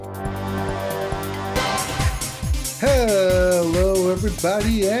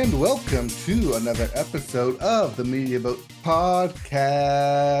everybody, and welcome to another episode of the Media Boat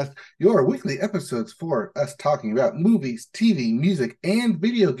Podcast, your weekly episodes for us talking about movies, TV, music, and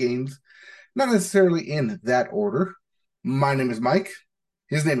video games, not necessarily in that order. My name is Mike.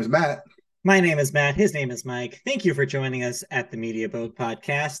 His name is Matt. My name is Matt. His name is Mike. Thank you for joining us at the Media Boat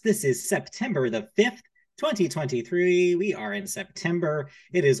Podcast. This is September the 5th, 2023. We are in September.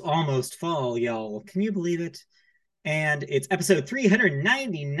 It is almost fall, y'all. Can you believe it? And it's episode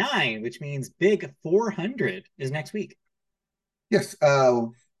 399, which means big 400 is next week. Yes, I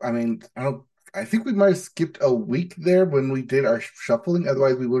think we might have skipped a week there when we did our shuffling.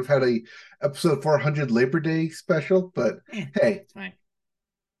 Otherwise, we would have had a episode 400 Labor Day special. But hey, it's fine.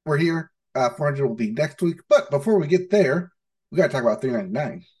 We're here. 400 will be next week. But before we get there, we got to talk about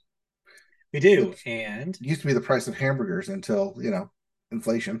 399. We do, and it used to be the price of hamburgers until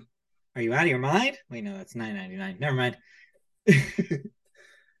inflation. Are you out of your mind? Wait, no, that's $9.99. Never mind.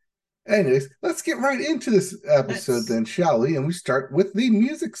 Anyways, let's get right into this episode then, shall we? And we start with the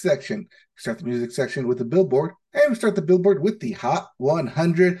music section. We start the music section with the Billboard, and we start the Billboard with the Hot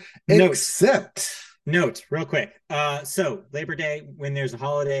 100. Note, real quick. So Labor Day, when there's a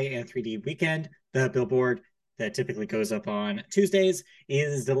holiday and 3D weekend, the Billboard that typically goes up on Tuesdays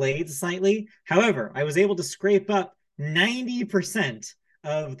is delayed slightly. However, I was able to scrape up 90%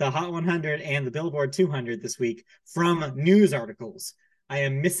 of the Hot 100 and the Billboard 200 this week from news articles. I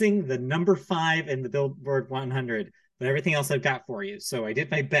am missing the number 5 in the Billboard 100, but everything else I've got for you. So I did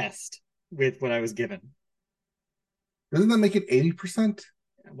my best with what I was given. Doesn't that make it 80%?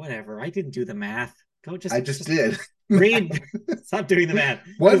 Whatever. I didn't do the math. I just did. Read. Stop doing the math.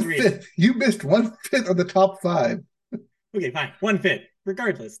 1/5. You missed 1/5 of the top 5. Okay, fine. 1/5.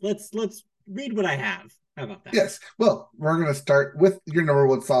 Regardless, let's read what I have. How about that? Yes. Well, we're going to start with your number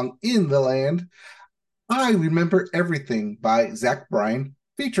 1 song in the land. I Remember Everything by Zach Bryan,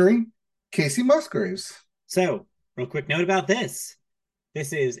 featuring Casey Musgraves. So, real quick note about this.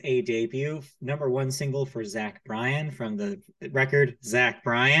 This is a debut number 1 single for Zach Bryan from the record Zach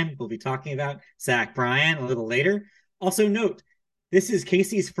Bryan. We'll be talking about Zach Bryan a little later. Also note, this is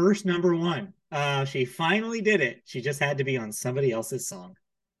Casey's first number 1. She finally did it. She just had to be on somebody else's song.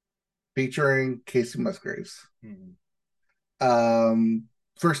 Featuring Casey Musgraves.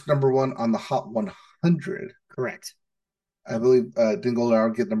 First number 1 on the Hot 100. Correct. I believe didn't Golden Hour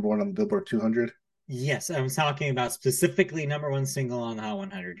get number 1 on the Billboard 200? Yes, I was talking about specifically number 1 single on the Hot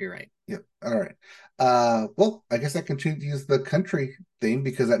 100. You're right. Yep. All right. Well, I guess I continue to use the country theme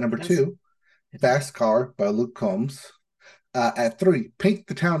because at number 2, Fast Car by Luke Combs. At 3, Paint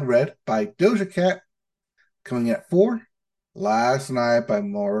the Town Red by Doja Cat. Coming at 4, Last Night by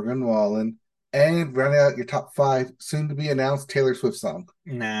Morgan Wallen. And rounding out your top 5, soon to be announced Taylor Swift song.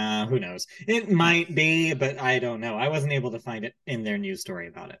 Nah, who knows? It might be, but I don't know. I wasn't able to find it in their news story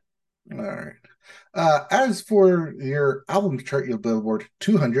about it. All right. As for your album chart, your Billboard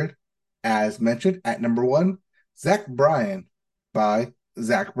 200, as mentioned, at number 1, Zach Bryan by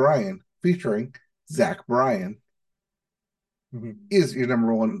Zach Bryan, featuring Zach Bryan, is your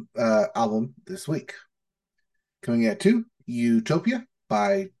number 1 album this week. Coming at 2, Utopia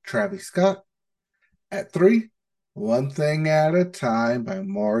by Travis Scott. At 3, One Thing at a Time by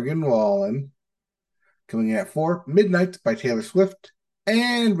Morgan Wallen. Coming at 4, Midnight by Taylor Swift.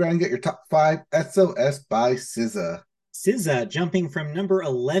 And rounding out your top 5, SOS by SZA. SZA jumping from number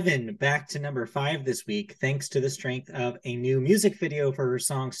 11 back to number 5 this week, thanks to the strength of a new music video for her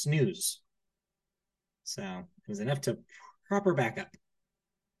song Snooze. So it was enough to prop her back up.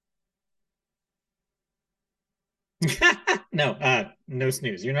 No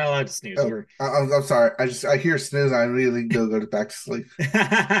snooze. You're not allowed to snooze. Oh, I'm sorry. I hear snooze. I really go back to sleep.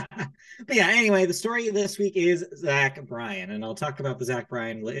 But yeah, anyway, the story this week is Zach Bryan, and I'll talk about the Zach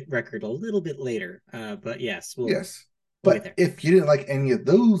Bryan record a little bit later. But yes, yes. But if you didn't like any of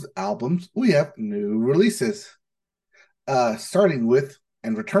those albums, we have new releases. Starting with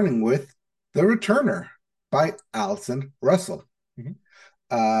and returning with The Returner by Allison Russell. We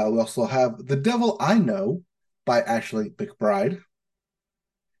also have The Devil I Know by Ashley McBride.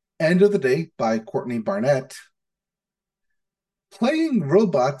 End of the Day by Courtney Barnett. Playing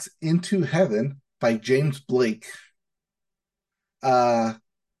Robots into Heaven by James Blake. Guts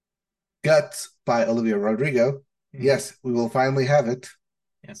by Olivia Rodrigo. Yes, we will finally have it.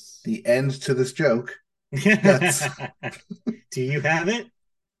 Yes. The end to this joke. Guts. Do you have it?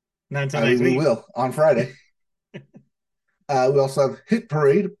 Not until next week. We will on Friday. We also have Hit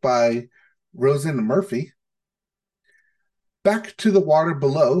Parade by Rosen Murphy. Back to the Water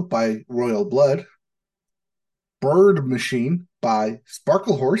Below by Royal Blood. Bird Machine by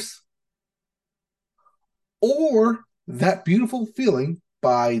Sparkle Horse. Or That Beautiful Feeling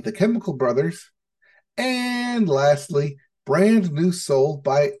by the Chemical Brothers. And lastly, Brand New Soul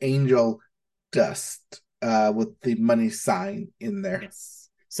by Angel Dust, with the money sign in there. Yes.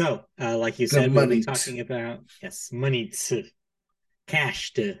 So, like you The said, we'll be money, talking about, yes, money to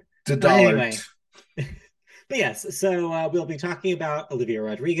cash to. the dollar. Anyway, but yes, so we'll be talking about Olivia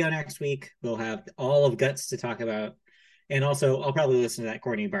Rodrigo next week. We'll have all of Guts to talk about. And also, I'll probably listen to that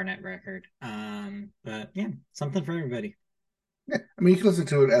Courtney Barnett record. But yeah, something for everybody. Yeah, I mean, you can listen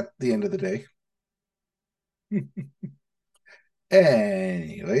to it at the end of the day.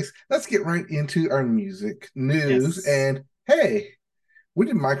 Anyways, let's get right into our music news. Yes. And hey, when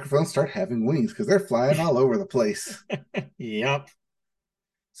did microphones start having wings? Because they're flying all over the place. Yep.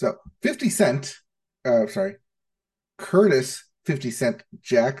 So 50 Cent, sorry, Curtis 50 Cent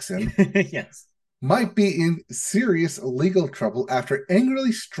Jackson Yes. might be in serious legal trouble after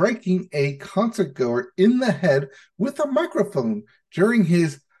angrily striking a concert goer in the head with a microphone during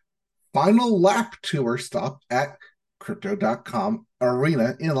his final lap tour stop at Crypto.com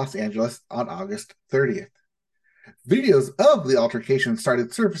Arena in Los Angeles on August 30th. Videos of the altercation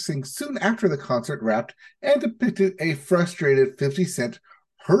started surfacing soon after the concert wrapped and depicted a frustrated 50 Cent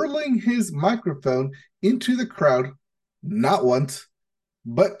hurling his microphone into the crowd not once,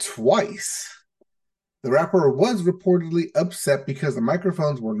 but twice. The rapper was reportedly upset because the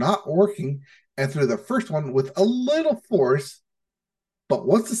microphones were not working and threw the first one with a little force. But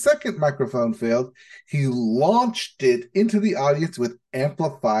once the second microphone failed, he launched it into the audience with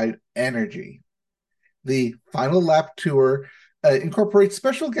amplified energy. The final lap tour incorporates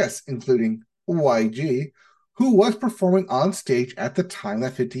special guests, including YG, who was performing on stage at the time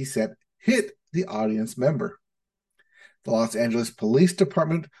that 50 Cent hit the audience member. The Los Angeles Police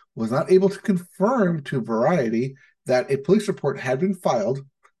Department was not able to confirm to Variety that a police report had been filed,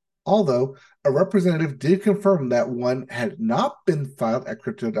 although a representative did confirm that one had not been filed at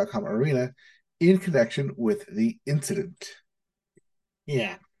Crypto.com Arena in connection with the incident.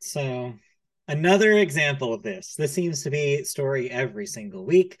 Yeah. So another example of this. This seems to be story every single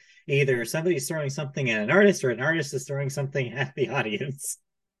week. Either somebody's throwing something at an artist or an artist is throwing something at the audience.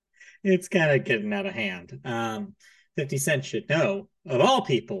 It's kind of getting out of hand. 50 Cent should know, of all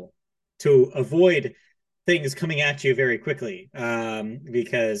people, to avoid things coming at you very quickly,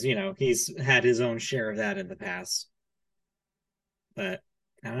 because, he's had his own share of that in the past. But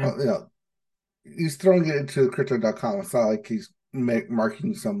I don't know. You know, he's throwing it into Crypto.com. It's not like he's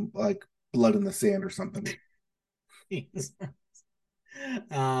marking some like blood in the sand or something. Yeah,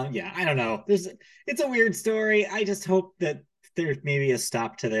 I don't know. It's a weird story. I just hope that there's maybe a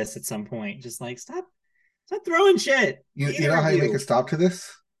stop to this at some point. Just like stop throwing shit. You Either know of how you make a you. stop to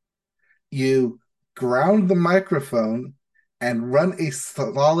this? You ground the microphone and run a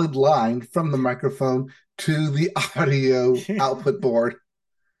solid line from the microphone to the audio output board.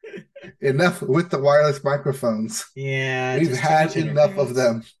 Enough with the wireless microphones. Yeah, We've just too had much enough of interference.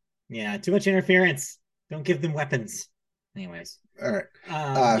 them. Yeah, too much interference. Don't give them weapons. Anyways, All right.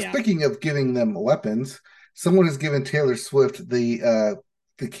 yeah. Speaking of giving them weapons, someone has given Taylor Swift the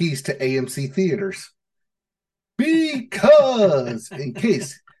keys to AMC theaters because, in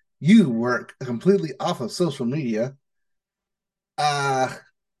case you were completely off of social media, uh,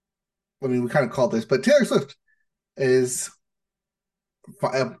 I mean, we kind of called this, but Taylor Swift is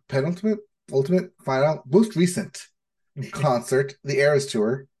penultimate, ultimate, final, most recent concert, the Eras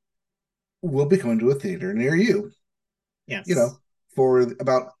Tour, will be coming to a theater near you. You Yes. know, for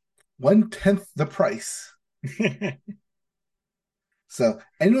about 1/10 the price. So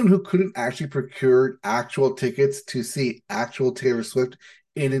anyone who couldn't actually procure actual tickets to see actual Taylor Swift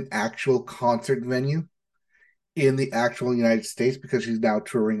in an actual concert venue in the actual United States because she's now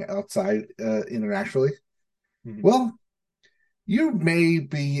touring outside internationally, Mhm. well, you may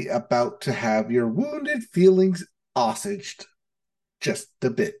be about to have your wounded feelings assuaged just a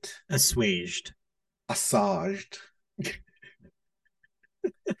bit, Assuaged. assuaged.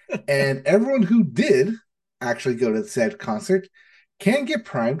 And everyone who did actually go to said concert can get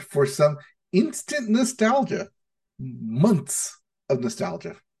primed for some instant nostalgia, months of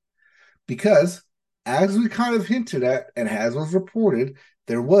nostalgia. Because, as we kind of hinted at and as was reported,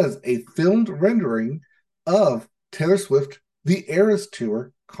 there was a filmed rendering of Taylor Swift, the Eras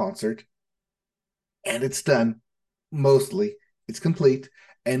Tour concert, and it's done mostly. It's complete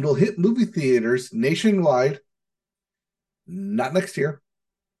and will hit movie theaters nationwide not next year,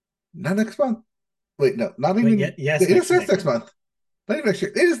 not next month. Wait, no, not But even. yet, yes, It is next next month. month. Not even next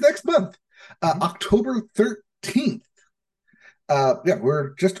year. It is next month, Mhm. October 13th. Yeah,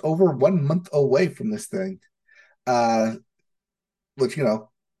 we're just over 1 month away from this thing. Uh, which,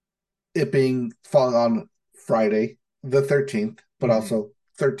 it being falling on Friday. the 13th, but Mm-hmm. also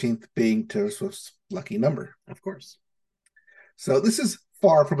 13th being Taylor Swift's lucky number. Of course. So this is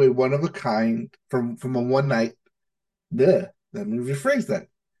far from a one of a kind from a one night. Let me rephrase that.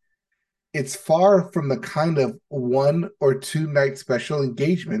 It's far from the kind of 1 or 2 night special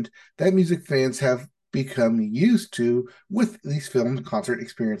engagement that music fans have become used to with these film concert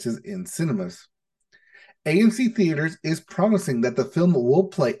experiences in cinemas. AMC Theaters is promising that the film will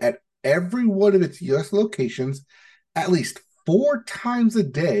play at every one of its US locations at least 4 times a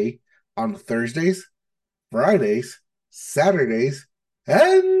day on Thursdays, Fridays, Saturdays,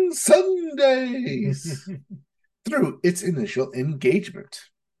 and Sundays through its initial engagement.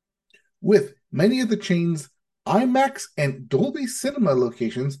 With many of the chain's IMAX and Dolby Cinema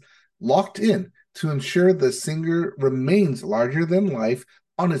locations locked in to ensure the singer remains larger than life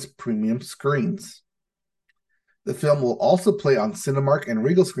on its premium screens. The film will also play on Cinemark and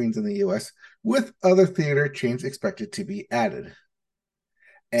Regal screens in the US, with other theater chains expected to be added.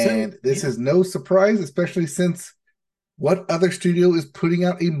 So And this yeah, is no surprise, especially since what other studio is putting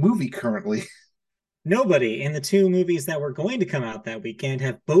out a movie currently? nobody in the two movies that were going to come out that weekend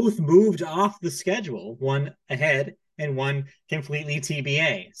have both moved off the schedule, one ahead and one completely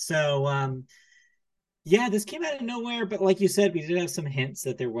TBA. So yeah, this came out of nowhere, but like you said, we did have some hints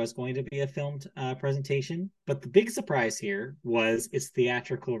that there was going to be a filmed presentation. But the big surprise here was its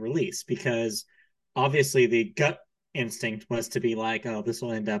theatrical release because obviously the gut instinct was to be like, oh, this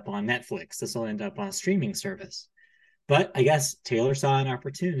will end up on Netflix, this will end up on a streaming service. But I guess Taylor saw an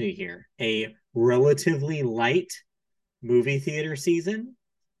opportunity here, a relatively light movie theater season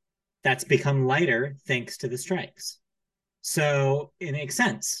that's become lighter thanks to the strikes. So it makes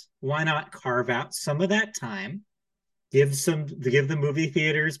sense. Why not carve out some of that time, give the movie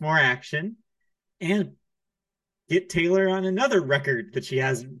theaters more action, and get Taylor on another record that she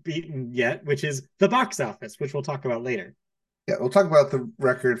hasn't beaten yet, which is the box office, which we'll talk about later. Yeah, we'll talk about the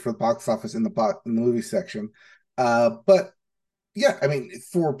record for the box office in the movie section. But yeah, I mean,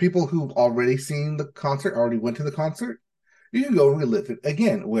 for people who've already seen the concert, already went to the concert, you can go relive it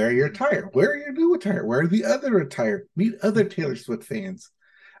again. Wear your attire, wear your new attire, wear the other attire, meet other Taylor Swift fans.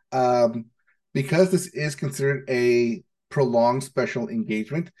 Um, because this is considered a prolonged special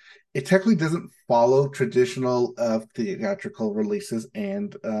engagement, it technically doesn't follow traditional theatrical releases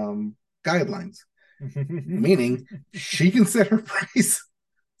and guidelines, meaning she can set her price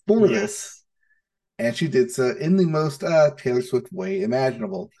for this. Yes. And she did so in the most Taylor Swift way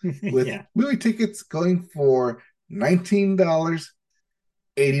imaginable, with Yeah. movie tickets going for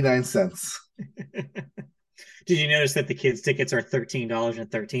 $19.89. Did you notice that the kids' tickets are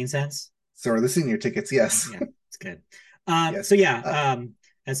 $13.13? So are the senior tickets, yes. Yeah, it's good. Yes. So yeah, Uh,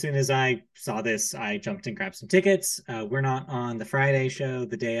 as soon as I saw this, I jumped and grabbed some tickets. We're not on the Friday show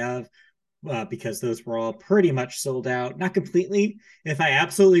the day of because those were all pretty much sold out. Not completely. If I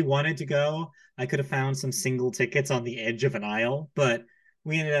absolutely wanted to go, I could have found some single tickets on the edge of an aisle, but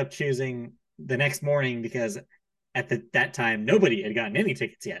we ended up choosing the next morning because that time nobody had gotten any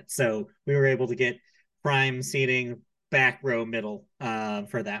tickets yet. So we were able to get prime seating, back row middle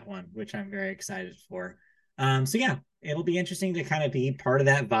for that one, which I'm very excited for. So yeah, it'll be interesting to kind of be part of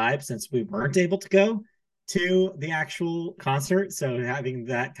that vibe since we weren't able to go to the actual concert. So having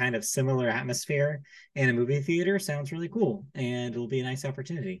that kind of similar atmosphere in a movie theater sounds really cool, and it'll be a nice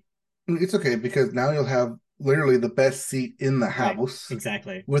opportunity. it's okay because now you'll have literally the best seat in the Right? house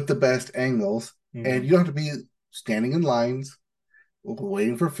Exactly. with the best angles, and Mm-hmm. you don't have to be standing in lines,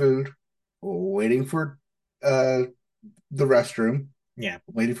 waiting for food, waiting for uh, the restroom, Yeah.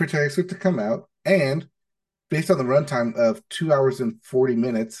 waiting for Taylor Swift to come out, and based on the runtime of 2 hours and 40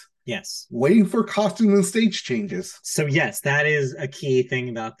 minutes, Yes. waiting for costume and stage changes. So yes, that is a key thing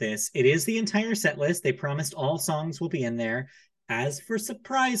about this. It is the entire set list. They promised all songs will be in there. As for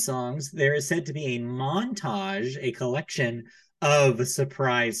surprise songs, there is said to be a montage, a collection of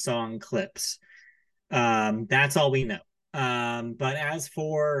surprise song clips. That's all we know. But as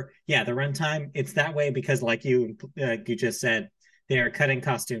for yeah, the runtime, it's that way because like you just said, they are cutting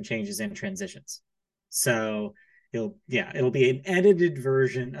costume changes and transitions. So it'll be an edited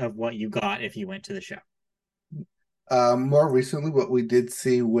version of what you got if you went to the show. More recently, what we did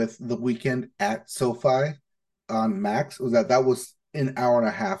see with the weekend at SoFi on Max was that was an hour and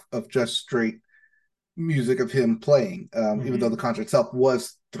a half of just straight music of him playing. Even though Mm-hmm. the concert itself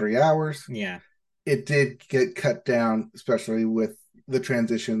was 3 hours, Yeah. it did get cut down, especially with the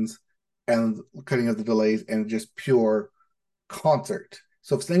transitions and cutting of the delays and just pure concert.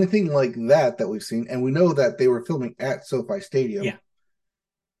 So if it's anything like that we've seen, and we know that they were filming at SoFi Yeah. Stadium,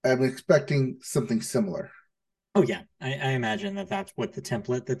 I'm expecting something similar. Oh yeah. I imagine that that's what the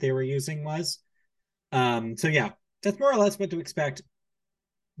template that they were using was. So yeah. That's more or less what to expect.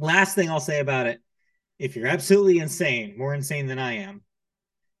 Last thing I'll say about it, if you're absolutely insane, more insane than I am,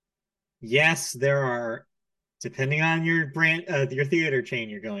 yes, there are, depending on your brand, your theater chain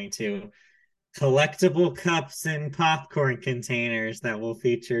you're going to, collectible cups and popcorn containers that will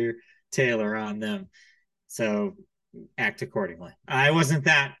feature Taylor on them. So act accordingly. I wasn't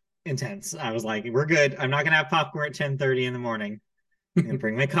that intense. I was like, we're good. I'm not gonna have popcorn at 10:30 in the morning. I'm gonna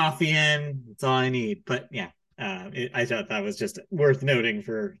bring my coffee in. That's all I need. But yeah, I thought that was just worth noting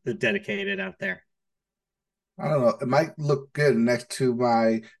for the dedicated out there. I don't know. It might look good next to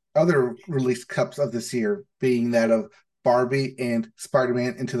my other released cups of this year, being that of Barbie and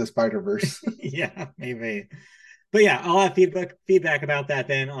Spider-Man Into the Spider-Verse. Yeah, maybe. But yeah, I'll have feedback about that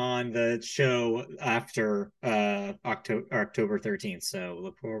then on the show after October 13th. So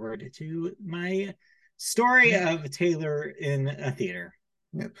look forward to my story of Taylor in a theater.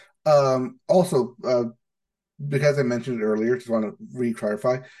 Yeah. Also, because I mentioned it earlier, just want to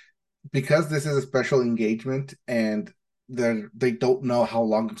re-clarify, because this is a special engagement and they don't know how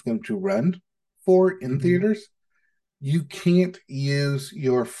long it's going to run for in Mm-hmm. theaters, you can't use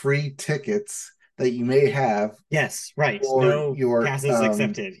your free tickets that you may have Yes, right. for No your passes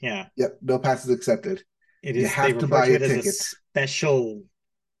accepted. Yeah. yep, no passes accepted. It You is, they have to refer buy to a it as a ticket. special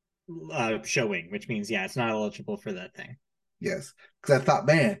showing, which means, yeah, it's not eligible for that thing. Yes, because I thought,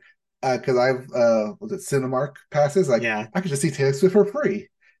 man, because I've was it Cinemark passes? Like Yeah. I could just see Taylor Swift for free.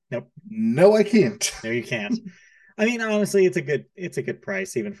 Nope. No, I can't. No, you can't. I mean, honestly, it's a good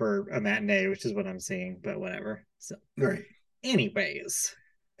price even for a matinee, which is what I'm seeing, but whatever. So, Right. anyways,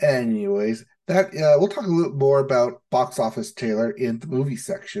 Anyways, that we'll talk a little more about box office Taylor in the movie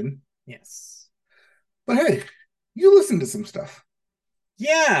section. yes. But hey, you listen to some stuff.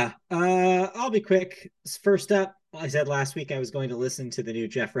 Yeah, I'll be quick. First up, I said last week I was going to listen to the new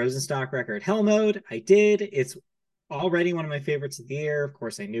Jeff Rosenstock record, Hell Mode. I did. It's already one of my favorites of the year. Of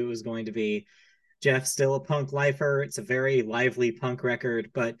course, I knew it was going to be. Jeff's still a punk lifer. It's a very lively punk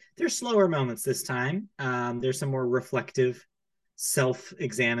record, but there's slower moments this time. There's some more reflective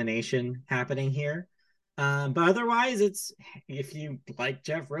self-examination happening here. But otherwise, it's, if you like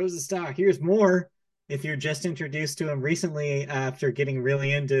Jeff Rosenstock, here's more. If you're just introduced to him recently after getting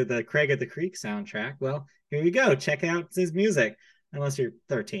really into the Craig of the Creek soundtrack, well, here you go. Check out his music. Unless you're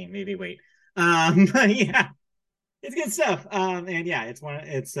 13, maybe wait. But yeah, it's good stuff. And yeah,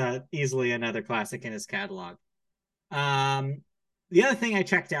 it's easily another classic in his catalog. Um, the other thing I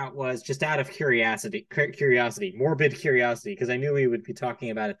checked out was just out of morbid curiosity, because I knew we would be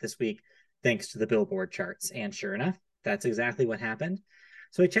talking about it this week, thanks to the Billboard charts. And sure enough, that's exactly what happened.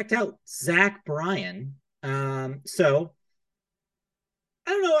 So I checked out Zach Bryan. So I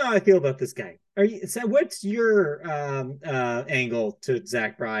don't know how I feel about this guy. So what's your angle to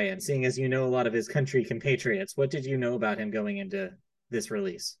Zach Bryan, seeing as you know a lot of his country compatriots? What did you know about him going into this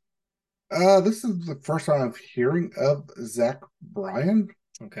release? This is the first time I'm hearing of Zach Bryan,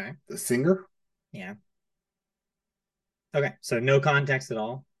 Okay. the singer. Yeah. Okay. So no context at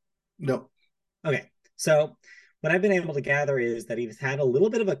all. No. Okay. So what I've been able to gather is that he's had a little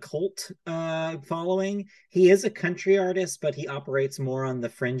bit of a cult following. He is a country artist, but he operates more on the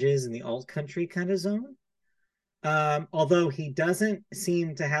fringes in the alt country kind of zone. Although he doesn't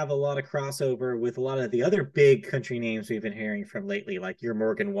seem to have a lot of crossover with a lot of the other big country names we've been hearing from lately, like your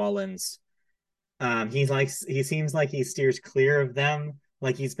Morgan Wallens. He seems like he steers clear of them.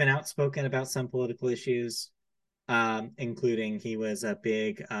 Like he's been outspoken about some political issues, including he was a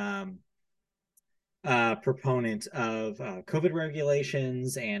big proponent of COVID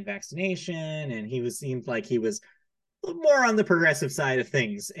regulations and vaccination, and seemed like he was more on the progressive side of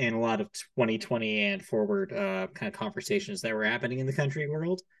things in a lot of 2020 and forward kind of conversations that were happening in the country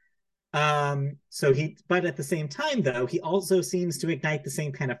world. But at the same time, though, he also seems to ignite the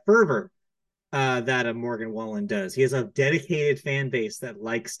same kind of fervor that a Morgan Wallen does. He has a dedicated fan base that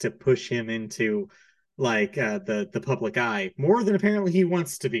likes to push him into like the public eye more than apparently he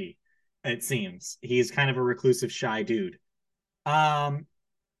wants to be. It seems he's kind of a reclusive, shy dude. Um,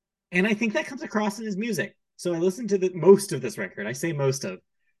 and I think that comes across in his music. So I listened to the most of this record. I say most of.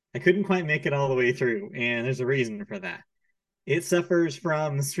 I couldn't quite make it all the way through, and there's a reason for that. It suffers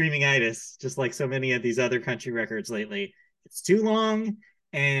from streamingitis, just like so many of these other country records lately. It's too long,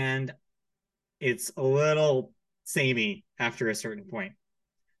 and it's a little samey after a certain point.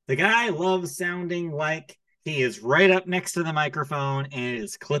 The guy loves sounding like he is right up next to the microphone and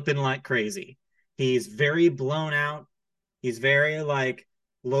is clipping like crazy. He's very blown out. He's very like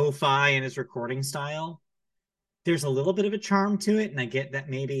lo-fi in his recording style. There's a little bit of a charm to it, and I get that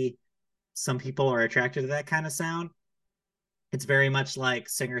maybe some people are attracted to that kind of sound. It's very much like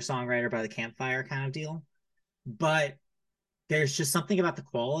singer-songwriter by the campfire kind of deal. but there's just something about the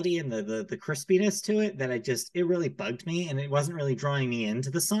quality and the crispiness to it that it really bugged me, and it wasn't really drawing me into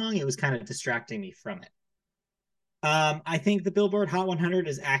the song. It was kind of distracting me from it. I think the Billboard Hot 100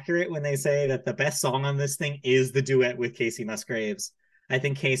 is accurate when they say that the best song on this thing is the duet with Casey Musgraves. I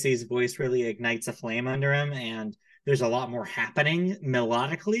think Casey's voice really ignites a flame under him, and there's a lot more happening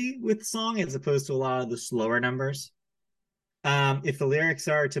melodically with the song as opposed to a lot of the slower numbers. If the lyrics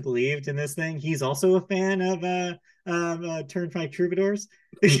are to believed in this thing, he's also a fan of Turnpike Troubadours,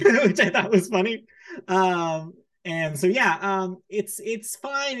 which I thought was funny. And so yeah, it's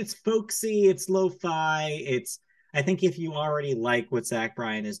fine. It's folksy. It's lo-fi. It's I think if you already like what Zach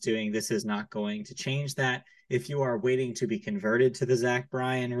Bryan is doing, this is not going to change that. If you are waiting to be converted to the Zach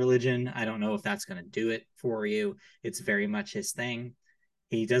Bryan religion, I don't know if that's going to do it for you. It's very much his thing.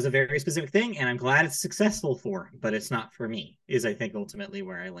 He does a very specific thing, and I'm glad it's successful for him, but it's not for me, is I think ultimately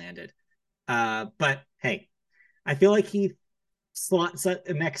where I landed. But hey, I feel like he slots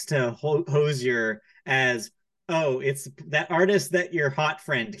next to Hosier as, oh, it's that artist that your hot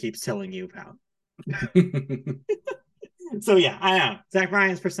friend keeps telling you about. So yeah, I know Zach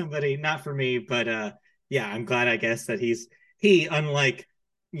Bryan's for somebody, not for me, but yeah, I'm glad I guess that he unlike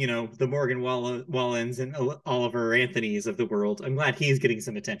the Morgan Wallens and Oliver Anthony's of the world. I'm glad he's getting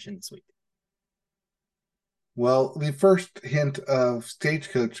some attention this week. Well, the first hint of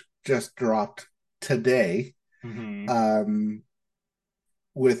Stagecoach just dropped today, Mm-hmm. um,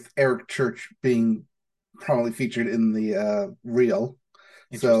 with Eric Church being prominently featured in the reel.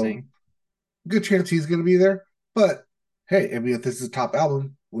 So Interesting. good chance he's going to be there. But hey, I mean, if this is a top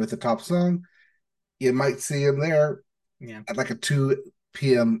album with a top song, you might see him there Yeah. at like a 2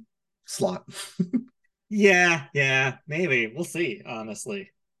 p.m. slot. Yeah, yeah, maybe. We'll see,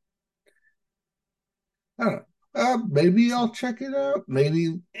 honestly. I don't know. Maybe I'll check it out.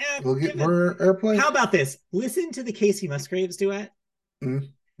 Maybe Yeah, we'll get give it. more airplay. How about this? Listen to the Casey Musgraves duet. Mm,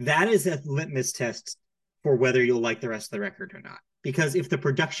 That is a litmus test for whether you'll like the rest of the record or not. Because if the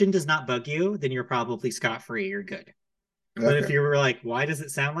production does not bug you, then you're probably scot free. You're good. But if okay. you were like, why does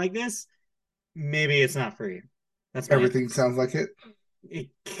it sound like this? Maybe it's not for you. That's my Everything advice. sounds like it. It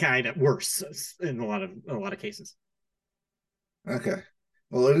kind of worse in a lot of cases. Okay.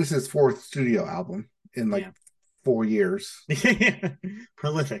 Well, it is his fourth studio album in like Yeah. 4 years.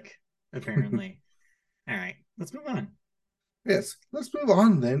 Prolific, apparently. All right, let's move on. Yes. Let's move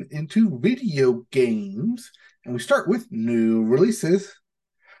on then into video games. And we start with new releases,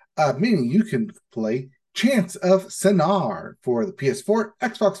 meaning you can play Chance of Sinar for the PS4,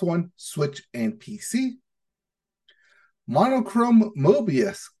 Xbox One, Switch, and PC. Monochrome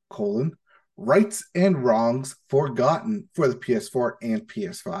Mobius, Rights and Wrongs Forgotten for the PS4 and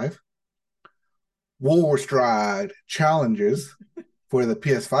PS5. Woolstride Challenges for the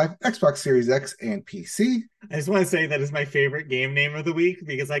PS5, Xbox Series X, and PC. I just want to say that is my favorite game name of the week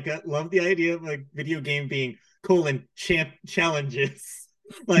because love the idea of like video game being champ challenges.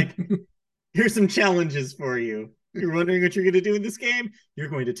 Like, here's some challenges for you. You're wondering what you're going to do in this game? You're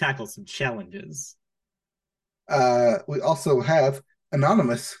going to tackle some challenges. We also have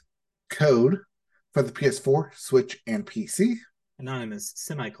Anonymous Code for the PS4, Switch, and PC. Anonymous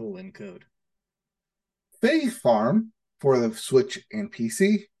semicolon code. Fae Farm for the Switch and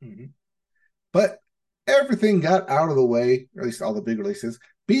PC. Mm-hmm. But everything got out of the way, or at least all the big releases,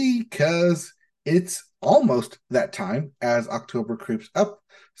 because it's almost that time as October creeps up.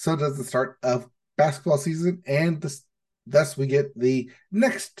 So does the start of basketball season, and thus we get the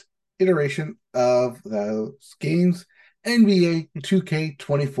next iteration of those games. NBA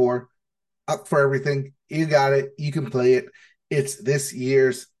 2K24 up for everything. You got it. You can play it. It's this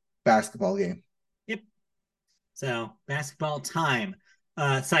year's basketball game. Yep. So basketball time.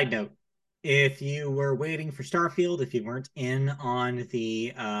 Side note: if you were waiting for Starfield, if you weren't in on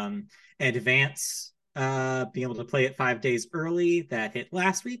the advance, being able to play it 5 days early that hit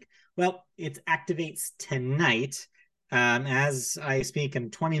last week, well, it activates tonight. As I speak in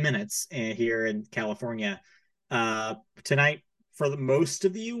 20 minutes here in California, tonight for most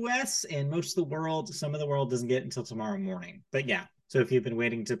of the US and most of the world. Some of the world doesn't get until tomorrow morning. But yeah, so if you've been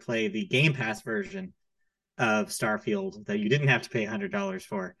waiting to play the Game Pass version of Starfield that you didn't have to pay $100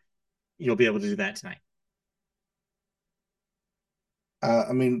 for, you'll be able to do that tonight.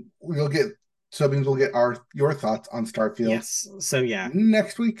 I mean, we'll get so means we'll get your thoughts on Starfield Yes. So yeah,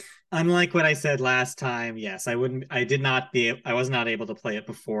 next week. unlike what I said last time, yes, I was not able to play it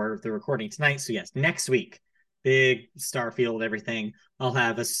before the recording tonight. So yes, next week, big Starfield, everything. I'll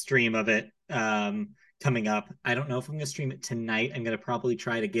have a stream of it coming up. I don't know if I'm gonna stream it tonight. I'm gonna probably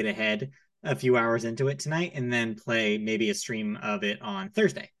try to get ahead a few hours into it tonight and then play maybe a stream of it on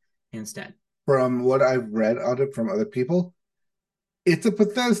Thursday instead. from what I've read on it from other people, it's a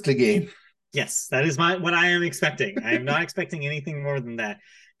Bethesda game. Yes, that is what I am expecting. I am not expecting anything more than that.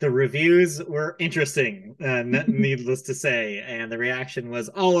 The reviews were interesting, needless to say, and the reaction was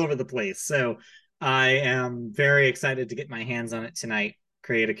all over the place. So I am very excited to get my hands on it tonight,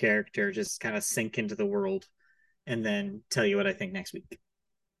 create a character, just kind of sink into the world, and then tell you what I think next week.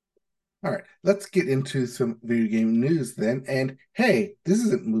 All right, let's get into some video game news then. And hey, this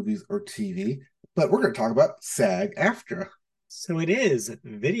isn't movies or TV, but we're going to talk about SAG-AFTRA. So it is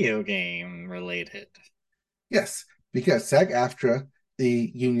video game related. Yes, because SAG-AFTRA,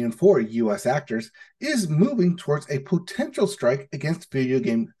 the union for U.S. actors, is moving towards a potential strike against video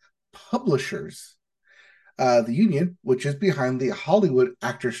game publishers. The union, which is behind the Hollywood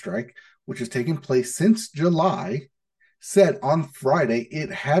actor strike, which has taken place since July, said on Friday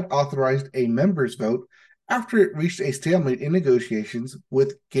it had authorized a members' vote after it reached a stalemate in negotiations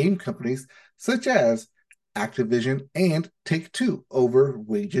with game companies such as Activision and Take-Two over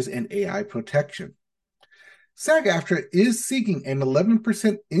wages and AI protection. SAG-AFTRA is seeking an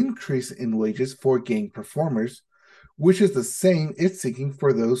 11% increase in wages for game performers, which is the same it's seeking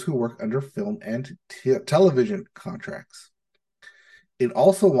for those who work under film and television contracts. It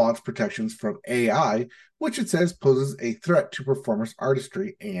also wants protections from AI, which it says poses a threat to performance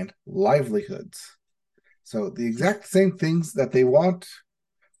artistry and livelihoods. So the exact same things that they want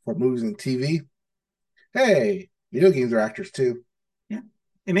for movies and TV. Hey, video games are actors too. Yeah,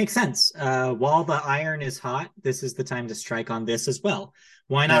 it makes sense. While the iron is hot, this is the time to strike on this as well.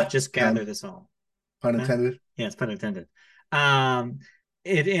 Why not just gather Pun, this all? pun Huh? intended. Yes, pun intended. Um,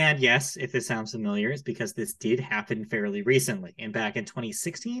 and yes, if this sounds familiar, it's because this did happen fairly recently. And back in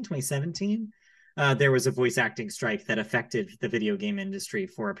 2016, 2017, there was a voice acting strike that affected the video game industry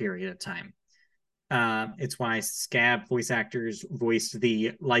for a period of time. It's why Scab voice actors voiced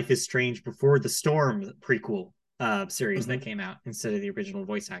the Life is Strange Before the Storm prequel series that Mm-hmm. came out instead of the original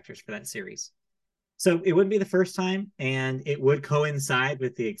voice actors for that series. So it wouldn't be the first time, and it would coincide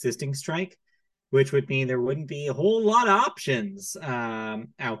with the existing strike, which would mean there wouldn't be a whole lot of options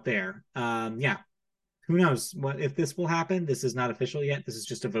out there. Yeah, who knows what if this will happen? This is not official yet. This is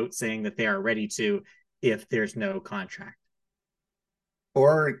just a vote saying that they are ready to if there's no contract.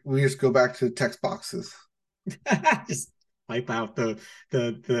 Or we just go back to text boxes. Just wipe out the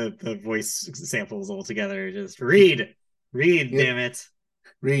voice samples altogether. Just read, Yep. damn it.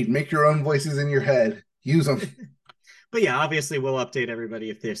 Read, make your own voices in your head. Use them. But yeah, obviously we'll update everybody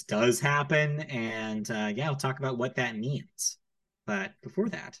if this does happen, and yeah, we'll talk about what that means. But before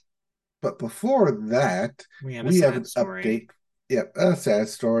that, But before that, we have a we have sad an story. update. Yep, a sad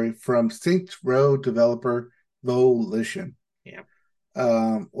story from Saints Row developer Volition. Yeah.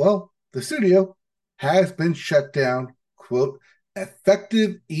 Well, the studio has been shut down, quote,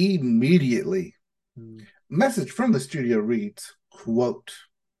 effective immediately. Mm. Message from the studio reads, quote,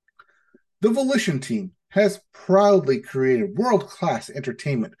 the Volition team has proudly created world-class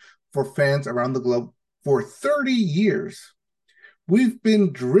entertainment for fans around the globe for 30 years. We've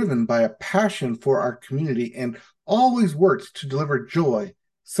been driven by a passion for our community and always worked to deliver joy,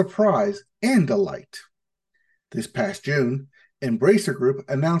 surprise, and delight. This past June, Embracer Group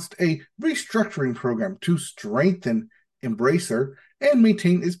announced a restructuring program to strengthen Embracer and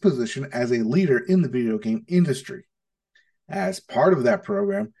maintain its position as a leader in the video game industry. As part of that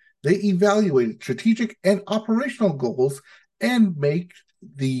program, they evaluated strategic and operational goals and make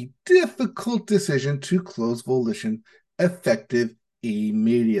the difficult decision to close Volition effective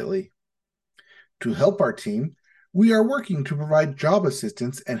immediately. To help our team, we are working to provide job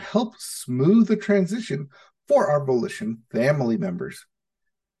assistance and help smooth the transition for our Volition family members.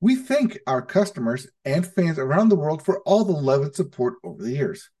 We thank our customers and fans around the world for all the love and support over the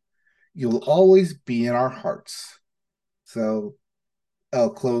years. You'll always be in our hearts. So,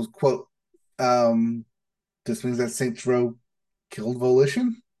 close quote. Um, this means that Saints Row killed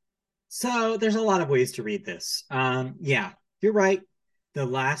Volition. So there's a lot of ways to read this. Yeah, you're right. The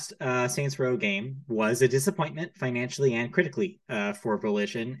last Saints Row game was a disappointment financially and critically for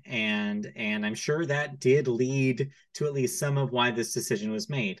Volition, and I'm sure that did lead to at least some of why this decision was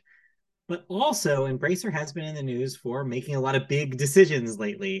made. But also, Embracer has been in the news for making a lot of big decisions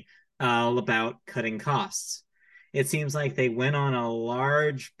lately about cutting costs. It seems like they went on a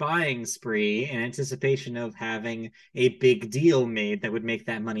large buying spree in anticipation of having a big deal made that would make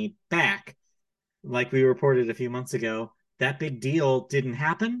that money back. Like we reported a few months ago, that big deal didn't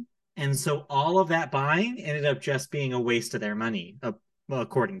happen. And so all of that buying ended up just being a waste of their money,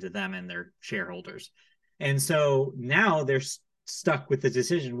 according to them and their shareholders. And so now they're stuck with the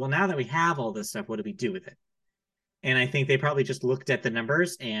decision. Well, now that we have all this stuff, what do we do with it? And I think they probably just looked at the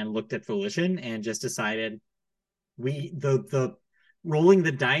numbers and looked at Volition and just decided the rolling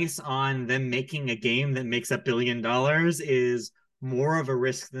the dice on them making a game that makes $1 billion is more of a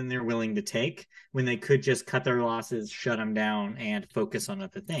risk than they're willing to take when they could just cut their losses, shut them down, and focus on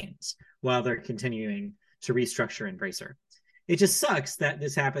other things while they're continuing to restructure Embracer. It just sucks that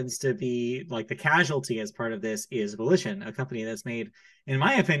this happens to be like the casualty as part of this is Volition, a company that's made, in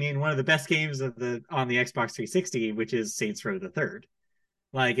my opinion, one of the best games of the on the Xbox 360, which is Saints Row the Third.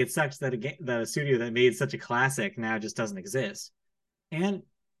 Like it sucks that the studio that made such a classic now just doesn't exist. And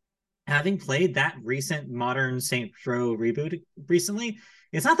having played that recent modern Saints Row reboot recently,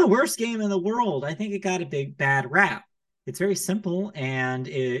 it's not the worst game in the world. I think it got a big bad rap. It's very simple and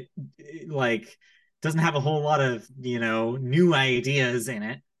it like doesn't have a whole lot of new ideas in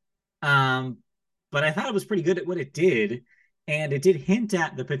it. Um, but I thought it was pretty good at what it did, and it did hint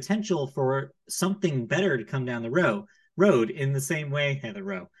at the potential for something better to come down the road in the same way,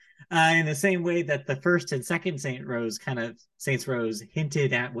 in the same way that the first and second Saints Rows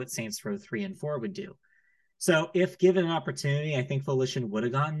hinted at what Saints Row 3 and 4 would do. So if given an opportunity, I think Volition would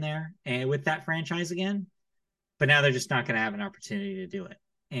have gotten there and with that franchise again. But now they're just not going to have an opportunity to do it.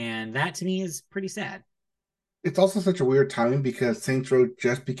 And that to me is pretty sad. It's also such a weird timing because Saints Row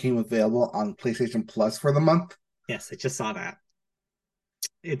just became available on PlayStation Plus for the month. Yes, I just saw that.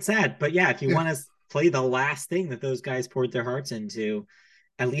 It's sad, but yeah, if you Yeah, want to play the last thing that those guys poured their hearts into,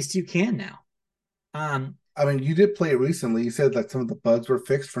 at least you can now. Um, I mean, you did play it recently. You said that some of the bugs were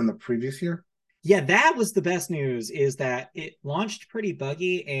fixed from the previous year. yeah, that was the best news is that it launched pretty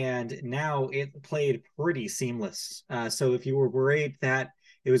buggy and now it played pretty seamless. So if you were worried that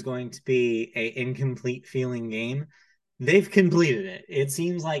it was going to be a incomplete feeling game, they've completed it. It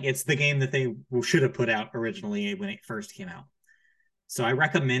seems like it's the game that they should have put out originally when it first came out. So I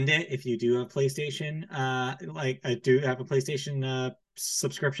recommend it if you do have PlayStation, like I do have a PlayStation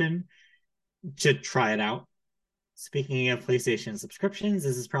subscription to try it out. Speaking of PlayStation subscriptions,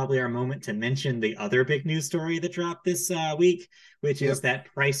 this is probably our moment to mention the other big news story that dropped this week, which is Yep. that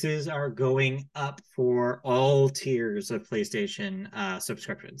prices are going up for all tiers of PlayStation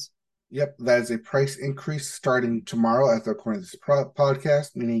subscriptions. Yep. That is a price increase starting tomorrow as according to this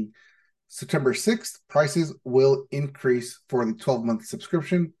podcast, meaning September 6th, prices will increase for the 12-month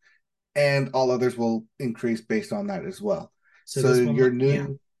subscription, and all others will increase based on that as well. So So this will not, yeah,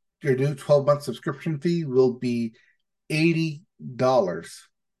 your new 12-month subscription fee will be $80,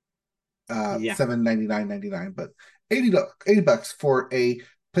 yeah, 799.99, but 80 bucks for a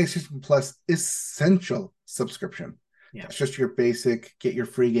PlayStation Plus essential subscription. yeah, That's just your basic, get your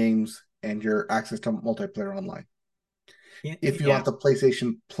free games and your access to multiplayer online. yeah, If you yeah, want the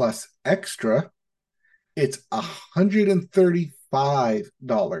PlayStation Plus Extra, it's $135.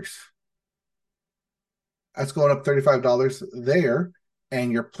 That's going up $35 there.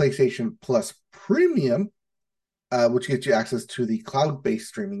 And your PlayStation Plus Premium, which gets you access to the cloud-based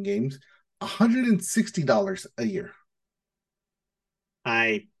streaming games, $160 a year.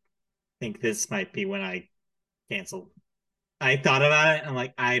 I think this might be when I cancel. I thought about it. I'm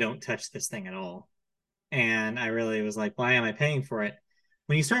like, I don't touch this thing at all. And I really was like, why am I paying for it?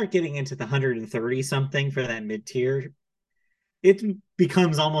 When you start getting into the 130 something for that mid tier, it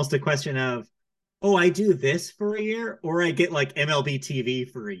becomes almost a question of, oh, I do this for a year, or I get like MLB TV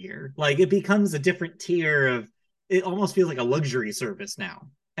for a year. Like it becomes a different tier of, it almost feels like a luxury service now,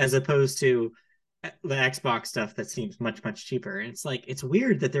 as opposed to the Xbox stuff that seems much, much cheaper. And it's like, it's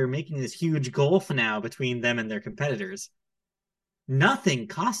weird that they're making this huge gulf now between them and their competitors. Nothing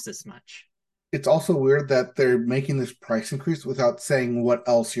costs this much. It's also weird that they're making this price increase without saying what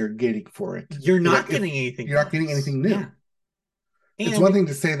else you're getting for it. You're not Like if getting anything you're not getting else. anything Yeah. new. It's one And thing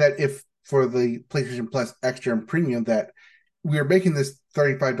to say that if for the PlayStation Plus Extra and Premium that we are making this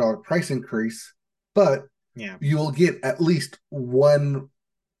 $35 price increase, but yeah, you will get at least one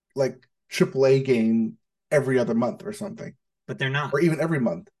like AAA game every other month or something, but they're not. or even every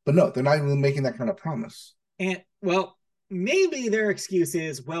month. But no, they're not even making that kind of promise. And well, maybe their excuse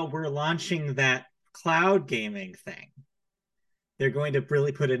is, well, we're launching that cloud gaming thing. They're going to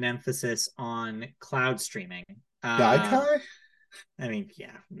really put an emphasis on cloud streaming. Uh, Gaikai? I mean,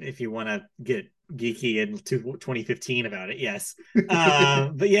 yeah, if you want to get geeky in 2015 about it, yes.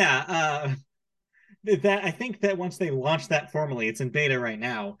 But yeah, that I think that once they launch that formally, it's in beta right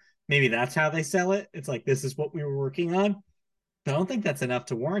now. Maybe that's how they sell it. It's like this is what we were working on. But I don't think that's enough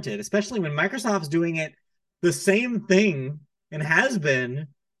to warrant it, especially when Microsoft's doing it the same thing and has been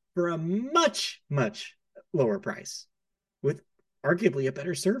for a much, much lower price with arguably a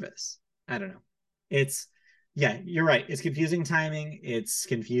better service. I don't know. It's, yeah, you're right. It's confusing timing. It's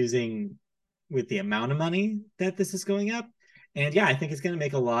confusing with the amount of money that this is going up. And yeah, I think it's going to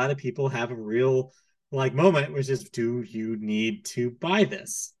make a lot of people have a real like moment, which is, do you need to buy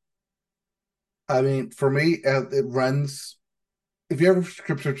this? I mean, for me, it runs. If you have a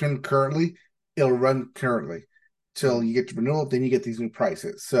subscription currently, it'll run currently till Mm, you get to renewal. Then you get these new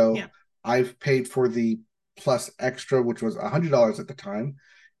prices. So yeah. I've paid for the plus extra, which was $100 at the time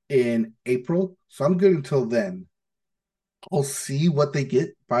in April. So I'm good until then. I'll see what they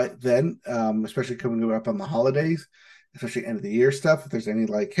get by then, especially coming up on the holidays, especially end of the year stuff. If there's any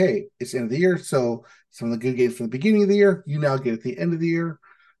like, hey, it's end of the year, so some of the good games from the beginning of the year, you now get at the end of the year.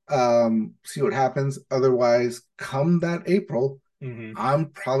 See what happens. Otherwise, come that April, Hmm.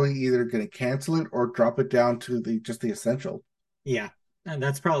 I'm probably either going to cancel it or drop it down to the just the essential. Yeah. And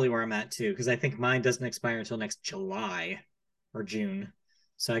that's probably where I'm at too, because I think mine doesn't expire until next July or June.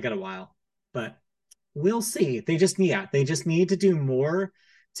 So I got a while. But we'll see. They just need to do more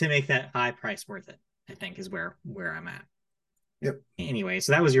to make that high price worth it, I think is where I'm at. Yep. Anyway,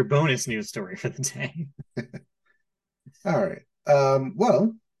 so that was your bonus news story for the day. All right.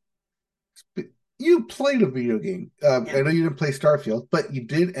 Well, you played a video game. Yeah. I know you didn't play Starfield, but you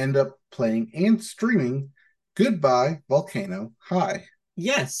did end up playing and streaming Goodbye Volcano High.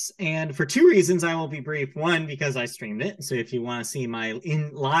 Yes, and for two reasons I will be brief. One, because I streamed it. So if you want to see my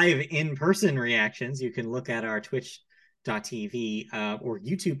in-person reactions, you can look at our twitch.tv or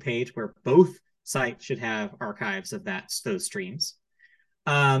YouTube page where both sites should have archives of those streams.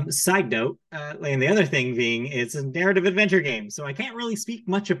 Side note, and the other thing being it's a narrative adventure game, so I can't really speak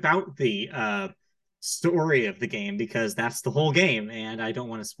much about the story of the game because that's the whole game, and I don't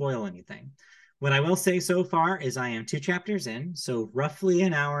want to spoil anything. What I will say so far is I am two chapters in, so roughly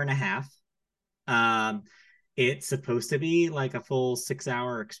an hour and a half. Um, it's supposed to be like a full 6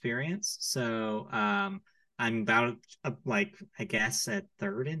 hour experience, so I'm about like I guess a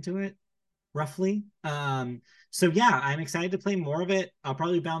third into it roughly. So yeah, I'm excited to play more of it. I'll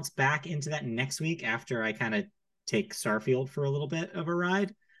probably bounce back into that next week after I kind of take Starfield for a little bit of a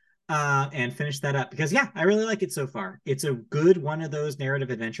ride and finish that up because yeah, I really like it so far. It's a good one of those narrative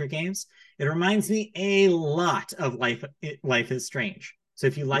adventure games. It reminds me a lot of Life is Strange. So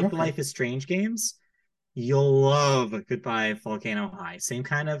if you like the Okay. Life is Strange games, you'll love Goodbye Volcano High. Same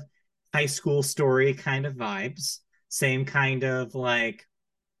kind of high school story kind of vibes. Same kind of like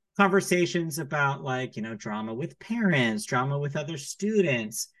conversations about like drama with parents, drama with other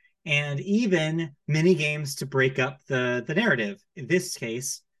students, and even mini games to break up the narrative, in this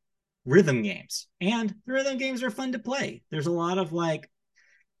case rhythm games. And the rhythm games are fun to play. There's a lot of like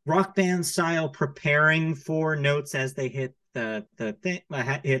rock band style preparing for notes as they hit the thing,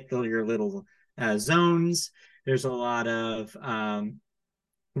 your little zones. There's a lot of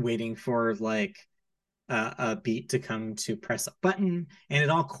waiting for like a beat to come to press a button, and it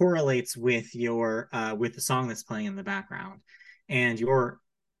all correlates with the song that's playing in the background, and your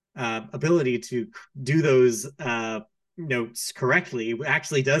ability to do those notes correctly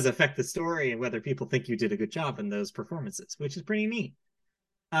actually does affect the story and whether people think you did a good job in those performances, which is pretty neat.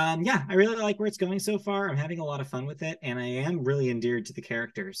 Yeah, I really like where it's going so far. I'm having a lot of fun with it, and I am really endeared to the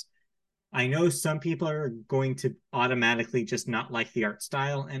characters. I know some people are going to automatically just not like the art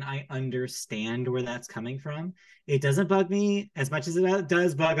style, and I understand where that's coming from. It doesn't bug me as much as it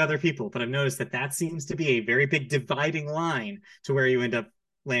does bug other people, but I've noticed that that seems to be a very big dividing line to where you end up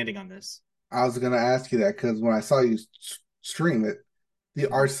landing on this. I was going to ask you that because when I saw you stream it, the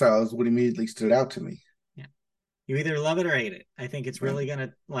Mhm. art style is what immediately stood out to me. Yeah. You either love it or hate it. I think it's really And going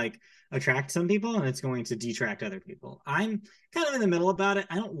to like attract some people and it's going to detract other people. I'm kind of in the middle about it.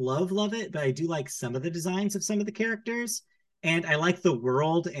 I don't love it, but I do like some of the designs of some of the characters, and I like the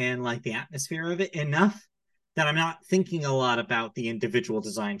world and like the atmosphere of it enough that I'm not thinking a lot about the individual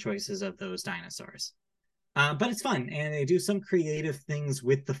design choices of those dinosaurs. But it's fun, and they do some creative things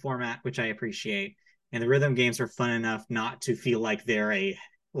with the format, which I appreciate. And the rhythm games are fun enough not to feel like they're a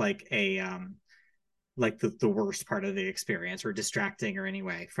like a like the worst part of the experience or distracting or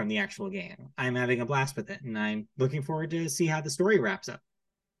anyway from the actual game. I'm having a blast with it, and I'm looking forward to see how the story wraps up.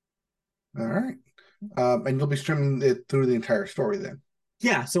 all right. And you'll be streaming it through the entire story then.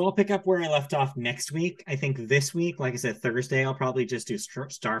 Yeah, so I'll pick up where I left off next week. I think this week, like I said, Thursday, I'll probably just do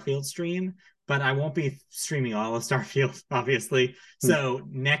Starfield stream, but I won't be streaming all of Starfield, obviously. Hmm. So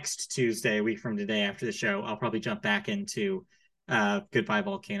next Tuesday, a week from today after the show, I'll probably jump back into Goodbye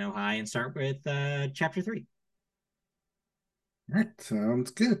Volcano High and start with chapter 3. All right, sounds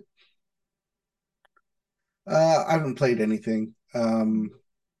good. I haven't played anything.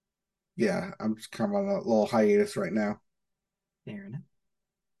 Yeah, I'm just kind of on a little hiatus right now. Fair enough.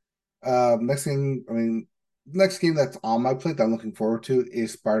 Next thing, I mean, next game that's on my plate that I'm looking forward to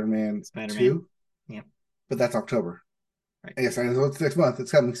is Spider-Man Spider-Man. 2, Yeah, but that's October. right. Yes, I know it's next month.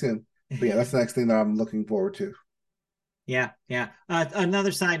 It's coming soon. But yeah, that's the next thing that I'm looking forward to. Yeah, yeah.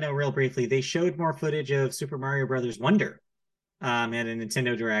 Another side note, real briefly, they showed more footage of Super Mario Brothers Wonder at a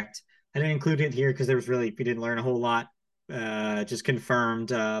Nintendo Direct. I didn't include it here because there was really we didn't learn a whole lot. Just confirmed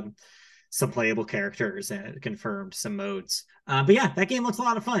some playable characters and it confirmed some modes. But yeah, that game looks a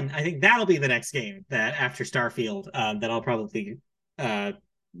lot of fun. I think that'll be the next game that after Starfield that I'll probably uh,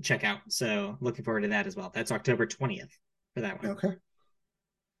 check out. So looking forward to that as well. That's October 20th for that one. Okay.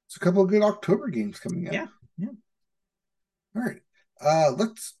 It's a couple of good October games coming up. Yeah, yeah. All right.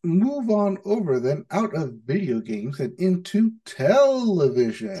 Let's move on over then out of video games and into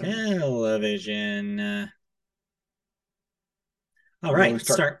television. Television. All We right, always let's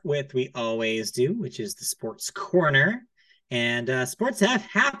start. start with we always do, which is the sports corner. And sports have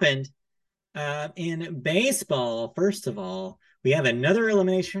happened in baseball. First of all, we have another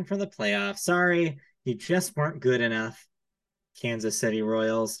elimination from the playoffs. Sorry, you just weren't good enough. Kansas City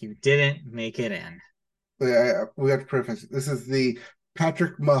Royals, you didn't make it in. We have to preface this is the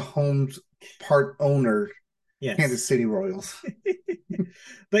Patrick Mahomes part owner Kansas Yes. City Royals.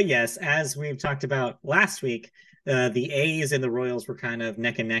 But yes, as we've talked about last week, the A's and the Royals were kind of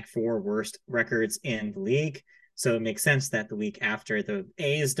neck and neck for worst records in the league. So it makes sense that the week after the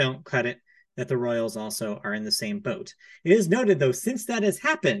A's don't cut it, that the Royals also are in the same boat. It is noted, though, since that has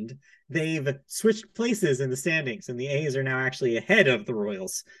happened, they've switched places in the standings, and the A's are now actually ahead of the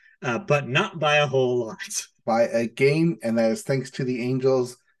Royals, but not by a whole lot. By a game, and that is thanks to the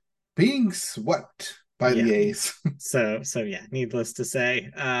Angels being swept by the Yeah. A's. So yeah, needless to say,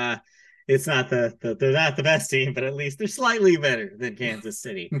 it's not they're not the best team, but at least they're slightly better than Kansas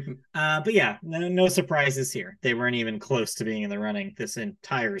City. But yeah, no surprises here. They weren't even close to being in the running this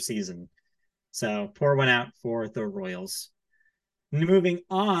entire season. So pour one out for the Royals. Moving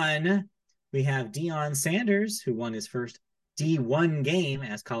on, we have Deion Sanders, who won his first D1 game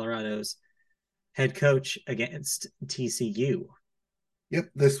as Colorado's head coach against TCU. Yep,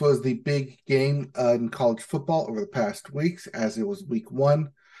 this was the big game in college football over the past weeks, as it was week one.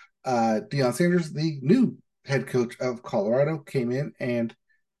 Deion Sanders, the new head coach of Colorado, came in, and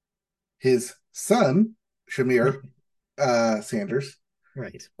his son, Shamir Sanders,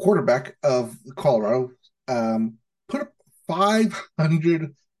 Right. quarterback of Colorado, put up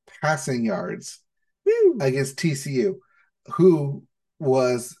 500 passing yards Woo! against TCU, who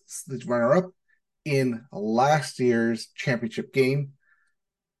was the runner up in last year's championship game.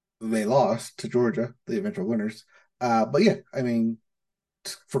 They lost to Georgia, the eventual winners. But yeah, I mean,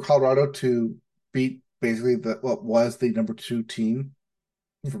 for Colorado to beat basically what was the number two team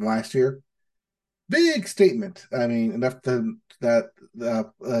from last year, big statement. I mean, enough that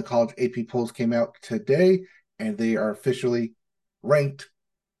the college AP polls came out today, and they are officially ranked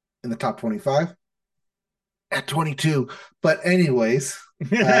in the top 25 at 22. But anyways,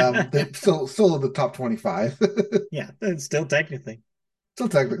 they still in the top 25. Yeah, still technically. Still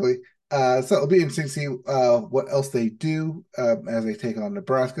technically. So it'll be interesting to see what else they do as they take on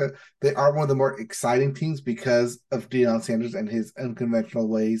Nebraska. They are one of the more exciting teams because of Deion Sanders and his unconventional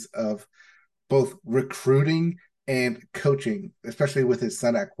ways of both recruiting and coaching, especially with his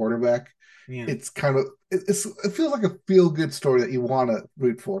son at quarterback. Yeah, It's kind of it feels like a feel good story that you want to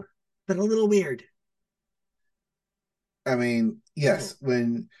root for. but a little weird. I mean, A yes,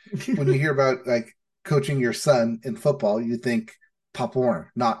 little. when you hear about like coaching your son in football, you think Pop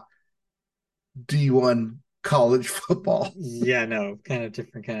Warner, not D1 college football. Yeah, no, kind of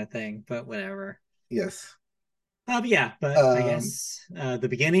different kind of thing, but whatever. Yes. But yeah, but I Um, guess the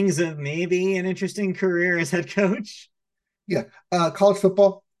beginnings of maybe an interesting career as head coach. yeah. College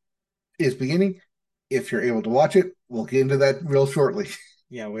football is beginning. If you're able to watch it, we'll get into that real shortly.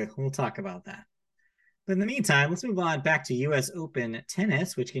 Yeah, we'll talk about that. But in the meantime, let's move on back to U.S. Open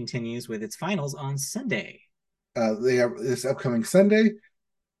tennis, which continues with its finals on Sunday. They have this upcoming Sunday.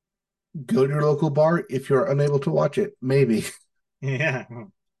 Go to your local bar if you're unable to watch it. Maybe. Yeah,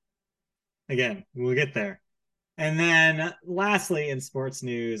 again, we'll get there. And then lastly, in sports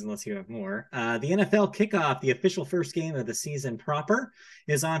news, unless you have more, the NFL kickoff, the official first game of the season proper,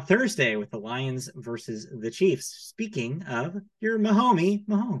 is on Thursday with the Lions versus the Chiefs. Speaking of your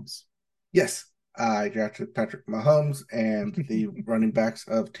Mahomes. Yes. I drafted Patrick Mahomes and the running backs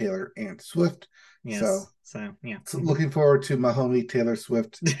of Taylor and Swift. So, Yes. So, yeah. looking forward to my homie Taylor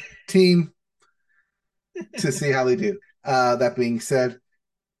Swift team to see how they do. That being said,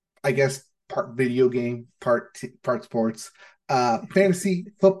 I guess part video game, part sports. Fantasy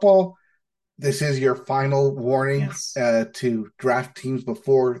football. This is your final warning Yes. to draft teams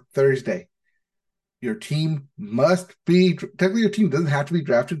before Thursday. Your team must be technically your team doesn't have to be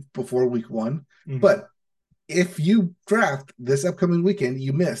drafted before week one, Mm-hmm. but if you draft this upcoming weekend,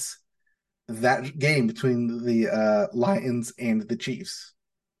 you miss that game between the Lions and the Chiefs.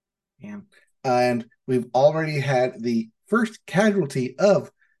 Yeah. And we've already had the first casualty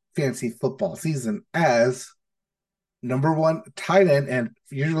of fantasy football season as number one tight end and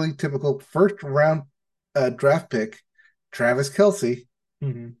usually typical first round draft pick, Travis Kelsey,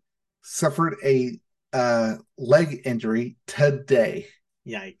 Mm-hmm. suffered a leg injury today.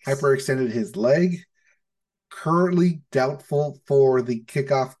 Yikes. Hyperextended his leg. Currently doubtful for the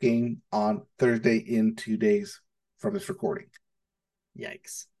kickoff game on Thursday in 2 days from this recording.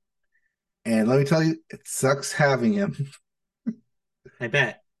 Yikes. And let me tell you, it sucks having him I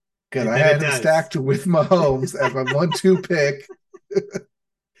bet. because I I bet it had him does. stacked with Mahomes as my 1-2 pick.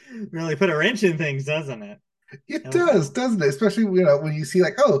 Really put a wrench in things, doesn't it? It Oh does, well. doesn't it? Especially when you see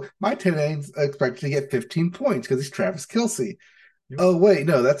like, oh, my 10 end's expected to get 15 points because he's Travis Kelsey. Nope. Oh wait,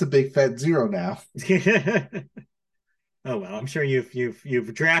 no, that's a big fat zero now. Oh well, I'm sure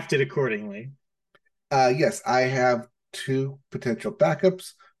you've drafted accordingly. Yes, I have two potential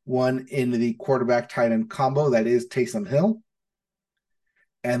backups. One in the quarterback tight end combo that is Taysom Hill,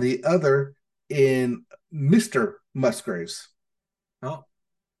 and the other in Mr. Musgraves. Oh,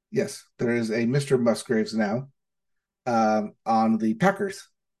 Yes, there is a Mr. Musgraves now on the Packers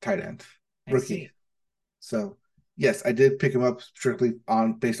tight end I rookie. see. So yes, I did pick him up strictly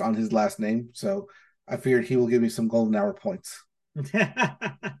on based on his last name. So I figured he will give me some golden hour points.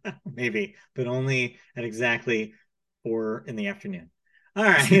 Maybe, but only at exactly 4 in the afternoon. All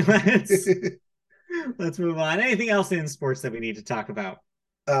right, let's move on. Anything else in sports that we need to talk about?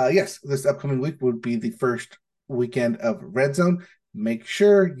 Yes, this upcoming week would be the first weekend of Red Zone. Make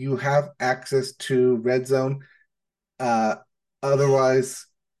sure you have access to Red Zone. Uh, Otherwise,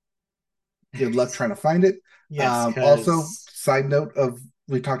 good luck trying to find it. Yes, Also, because side note of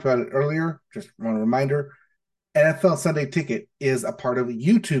we talked about it earlier. Just one reminder: NFL Sunday Ticket is a part of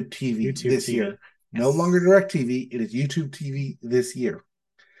YouTube TV YouTube this year. TV. No longer Yes. Direct TV. It is YouTube TV this year.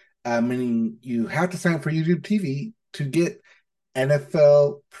 Meaning you have to sign up for YouTube TV to get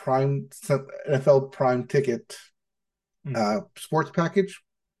NFL Prime ticket Mm. sports package,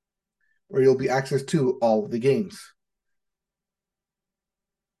 where you'll be access to all of the games.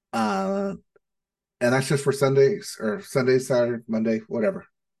 Uh, and that's just for Sundays or Sunday, Saturday, Monday, whatever.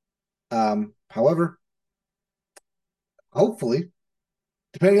 However, hopefully,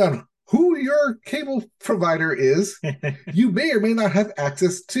 depending on who your cable provider is, you may or may not have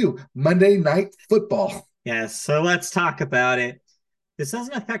access to Monday Night Football. Yes, so let's talk about it. This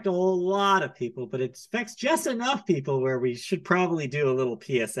doesn't affect a whole lot of people, but it affects just enough people where we should probably do a little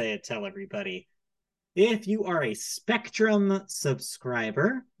PSA and tell everybody. If you are a Spectrum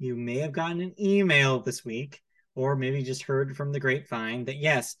subscriber, you may have gotten an email this week, or maybe just heard from the grapevine that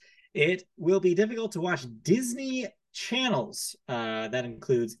yes, it will be difficult to watch Disney channels. That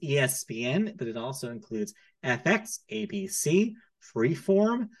includes ESPN, but it also includes FX, ABC,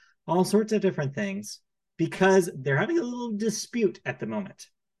 Freeform, all sorts of different things, because they're having a little dispute at the moment.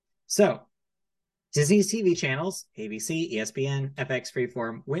 So Disney's TV channels, ABC, ESPN, FX,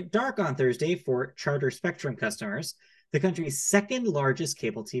 Freeform, went dark on Thursday for Charter Spectrum customers, the country's second largest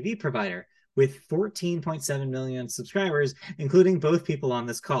cable TV provider, with 14.7 million subscribers, including both people on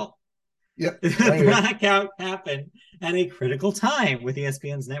this call. Yep, The right here. blackout happened at a critical time, with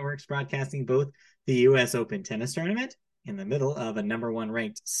ESPN's networks broadcasting both the U.S. Open tennis tournament in the middle of a number one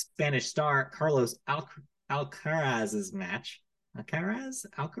ranked Spanish star Carlos Alcaraz's match. Alcaraz? Is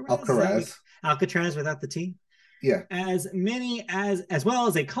that Alcaraz. Alcatraz without the T? Yeah, As well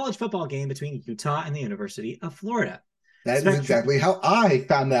as a college football game between Utah and the University of Florida. that is Spectrum. exactly how I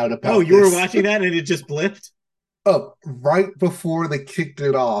found out Oh, about you were this. watching that and it just blipped? Oh, right before they kicked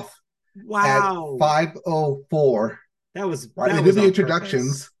it off at Wow. 5:04. Right, they That did was the on purpose.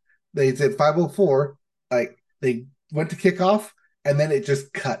 introductions. They said 5:04. Like they went to kick off, and then it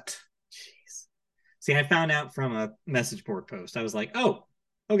just cut. Jeez. See, I found out from a message board post. I was like, oh,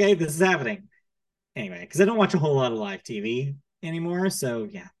 okay, this is happening. Anyway, because I don't watch a whole lot of live TV anymore. So,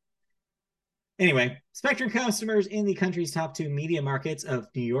 yeah. Anyway, Spectrum customers in the country's top two media markets of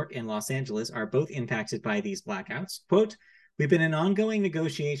New York and Los Angeles are both impacted by these blackouts. Quote, we've been in ongoing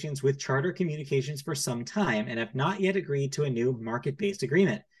negotiations with Charter Communications for some time and have not yet agreed to a new market based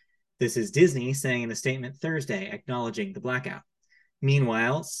agreement. This is Disney saying in a statement Thursday acknowledging the blackout.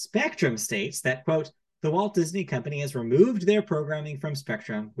 Meanwhile, Spectrum states that, quote, the Walt Disney Company has removed their programming from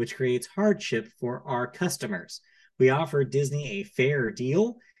Spectrum, which creates hardship for our customers. We offered Disney a fair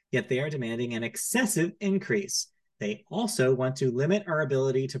deal, yet they are demanding an excessive increase. They also want to limit our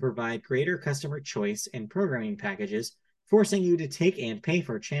ability to provide greater customer choice in programming packages, forcing you to take and pay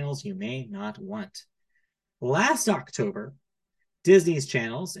for channels you may not want. Last October, Disney's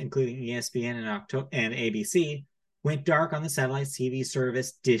channels, including ESPN and ABC, went dark on the satellite TV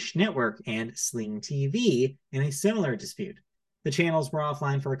service Dish Network and Sling TV in a similar dispute. The channels were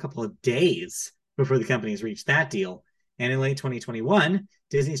offline for a couple of days before the companies reached that deal. And in late 2021,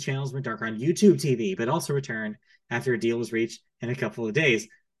 Disney's channels went dark on YouTube TV, but also returned after a deal was reached in a couple of days.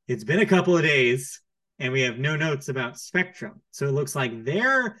 It's been a couple of days, and we have no notes about Spectrum. So it looks like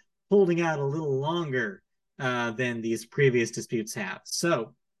they're holding out a little longer than these previous disputes have.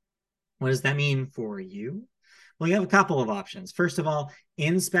 So, what does that mean for you? Well, you have a couple of options. First of all,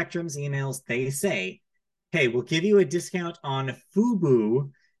 in Spectrum's emails, they say, hey, we'll give you a discount on Fubo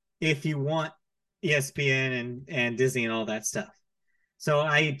if you want ESPN and Disney and all that stuff. So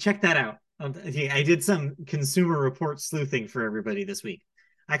I checked that out. I did some Consumer Report sleuthing for everybody this week.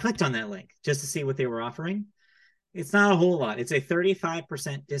 I clicked on that link just to see what they were offering. It's not a whole lot. It's a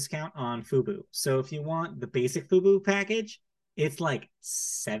 35% discount on Fubo. So if you want the basic Fubo package, it's like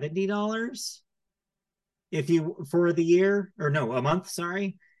 $70 if you for the year, or no, a month,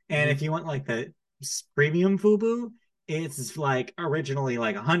 sorry. And if you want like the premium Fubo, it's like originally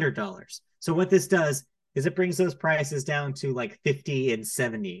like $100. So what this does is it brings those prices down to like 50 and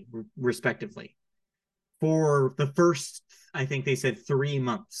 70 respectively for the first, I think they said 3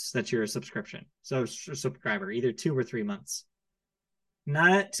 months that you're a subscription. So subscriber, either 2 or 3 months.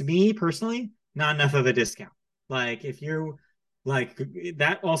 Not, to me personally, not enough of a discount. Like if you like,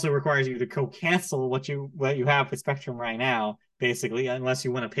 that also requires you to cancel what you have with Spectrum right now, basically, unless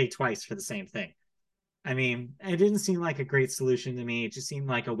you want to pay twice for the same thing. I mean, it didn't seem like a great solution to me. It just seemed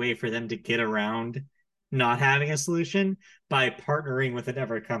like a way for them to get around not having a solution by partnering with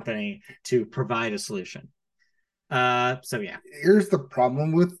another company to provide a solution. So yeah. Here's the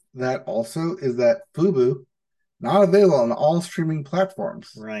problem with that also is that Fubo not available on all streaming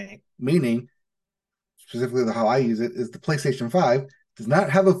platforms. Right. Meaning, specifically how I use it, is the PlayStation 5 does not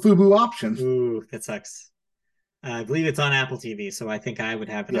have a Fubo option. Ooh, that sucks. I believe it's on Apple TV, so I think I would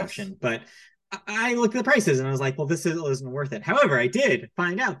have an Yes. option. But I looked at the prices and I was like, well, this isn't worth it. However, I did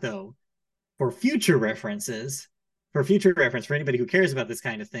find out though, for future reference, for anybody who cares about this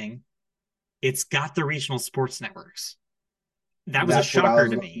kind of thing, it's got the regional sports networks. That was a That's what I shocker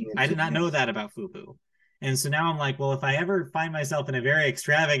was to looking me. I into. did not know that about Fubu. And so now I'm like, well, if I ever find myself in a very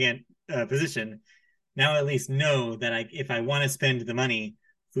extravagant position, now I at least know that if I want to spend the money,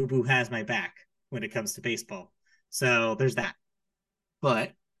 Fubu has my back when it comes to baseball. So there's that.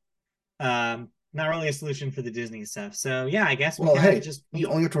 But not really a solution for the Disney stuff. So yeah, I guess we Well, kind of have to hey, just you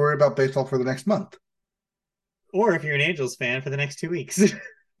wait. only have to worry about baseball for the next month. Or if you're an Angels fan, for the next 2 weeks.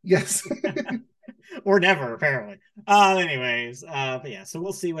 Yes. Or never, apparently. Anyways, but yeah, so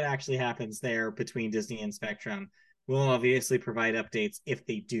we'll see what actually happens there between Disney and Spectrum. We'll obviously provide updates if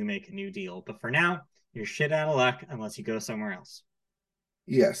they do make a new deal. But for now, you're shit out of luck unless you go somewhere else.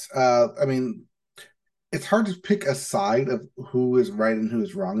 Yes. I mean, it's hard to pick a side of who is right and who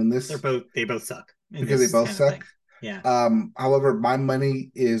is wrong in this They both suck in because they this both kind of suck. thing. Yeah. However, my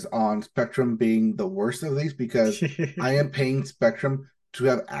money is on Spectrum being the worst of these because I am paying Spectrum to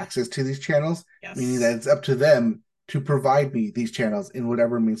have access to these channels, meaning that Yes. it's up to them to provide me these channels in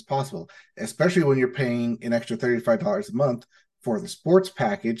whatever means possible, especially when you're paying an extra $35 a month for the sports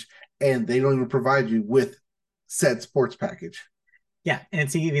package and they don't even provide you with said sports package. Yeah, and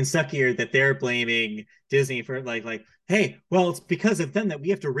it's even suckier that they're blaming Disney for hey, well, it's because of them that we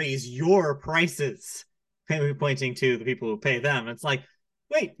have to raise your prices, pointing to the people who pay them. It's like,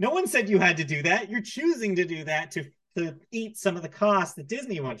 wait, no one said you had to do that. You're choosing to do that to eat some of the costs that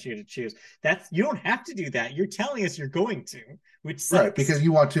Disney wants you to choose. You don't have to do that. You're telling us you're going to, which Right, sucks. because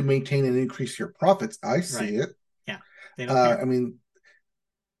you want to maintain and increase your profits. I Right. see it. Yeah. They don't care. I mean,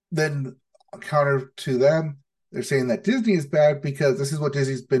 then counter to them, they're saying that Disney is bad because this is what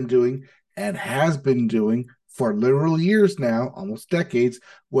Disney's been doing and has been doing for literal years now, almost decades,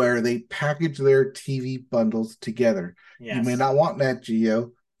 where they package their TV bundles together. You may Yes. not want Nat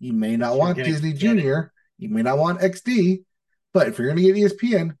Geo, you may not But you're want gonna Disney get it. Junior, you may not want XD, but if you're going to get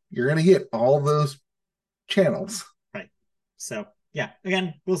ESPN, you're going to get all those channels. Right. So yeah,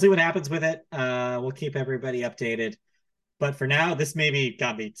 again, we'll see what happens with it. We'll keep everybody updated. But for now, this maybe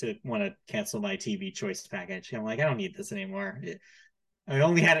got me to want to cancel my TV choice package. I'm like, I don't need this anymore. I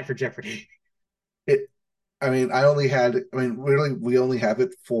only had it for Jeopardy. It, really, we only have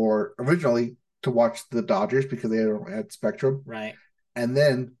it for originally to watch the Dodgers because they had Spectrum, Right. and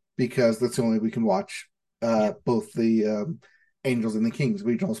then because that's the only way we can watch Yeah. both the Angels and the Kings,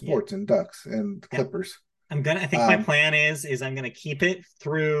 regional Yeah. sports, and Ducks and Yeah. Clippers. I think my Um, plan is I'm gonna keep it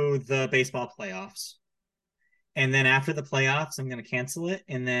through the baseball playoffs. And then after the playoffs, I'm gonna cancel it.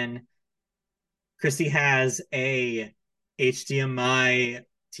 And then Christy has a HDMI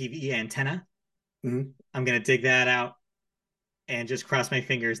TV antenna. mhm. I'm gonna dig that out and just cross my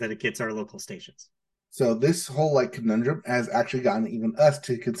fingers that it gets our local stations. So this whole like conundrum has actually gotten even us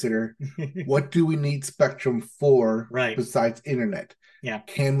to consider what do we need Spectrum for Right. besides internet? Yeah.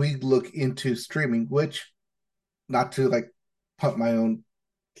 Can we look into streaming, which not to like pump my own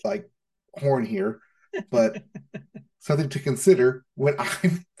like horn here, but something to consider when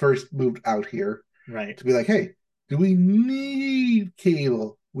I first moved out here Right. to be like, hey, do we need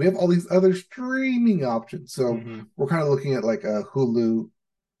cable? We have all these other streaming options. So Mm-hmm. we're kind of looking at like a Hulu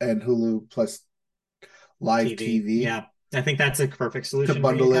and Hulu plus live TV. TV Yeah. I think that's a perfect to solution for you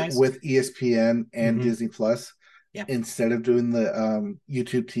bundle it guys. with ESPN and Mm-hmm. Disney Plus Yeah. instead of doing the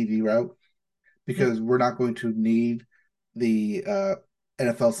YouTube TV route Yeah. because we're not going to need the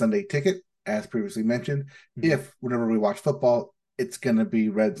NFL Sunday ticket, as previously mentioned. Mm-hmm. If whenever we watch football, it's going to be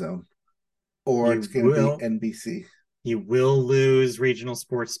Red Zone or it's You going to be will NBC. you will lose regional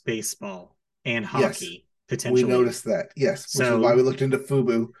sports baseball and Yes, hockey we potentially. noticed that. Yes, which is why we So looked into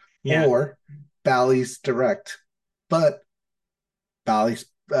Fubu yeah. or Bally's Direct. But Bally's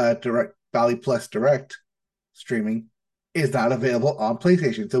Bally Plus Direct streaming is not available on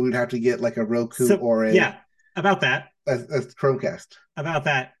PlayStation. So we'd have to get like a Roku So or yeah, about that. a Chromecast. About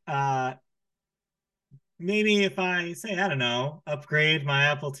that. Maybe if I say, I don't know, upgrade my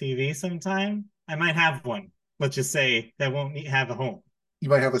Apple TV sometime, I might have one. Let's just say that won't have a home. You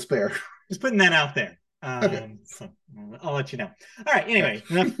might have a spare. Just putting that out there. Okay. So I'll let you know. All right. All right.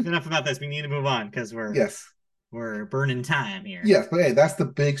 Anyway, enough about this. We need to move on because Yes. we're burning time here. Yes. But hey, that's the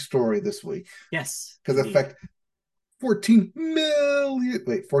big story this week Yes, because it indeed. affect 14 million.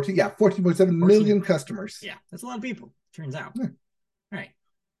 Wait, 14. Yeah, 14.7 14. million customers. Yeah, that's a lot of people. Turns out. Yeah. All right.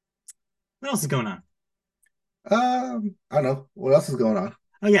 What else is going on? I don't know what else is going on.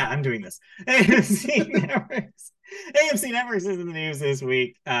 Oh yeah, I'm doing this. AMC Networks. AMC Networks is in the news this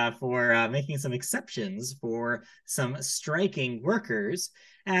week for making some exceptions for some striking workers,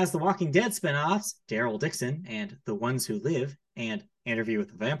 as the Walking Dead spinoffs, Daryl Dixon and The Ones Who Live and Interview with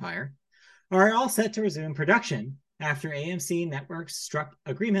the Vampire, are all set to resume production after AMC Networks struck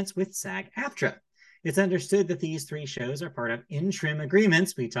agreements with SAG-AFTRA. It's understood that these three shows are part of interim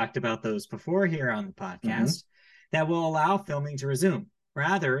agreements. We talked about those before here on the Mm-hmm. podcast that will allow filming to resume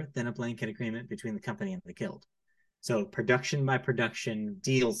rather than a blanket agreement between the company and the guild. So production by production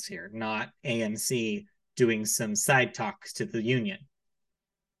deals here, not AMC doing some side talks to the union.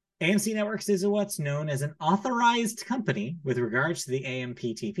 AMC Networks is what's known as an authorized company with regards to the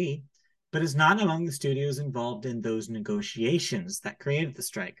AMPTP, but is not among the studios involved in those negotiations that created the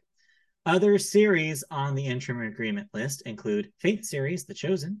strike. Other series on the interim agreement list include Fate series The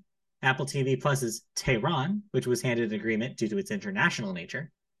Chosen, Apple TV Plus's Tehran, which was handed an agreement due to its international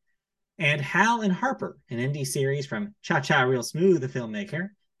nature, and Hal and Harper, an indie series from Cha Cha Real Smooth, the filmmaker,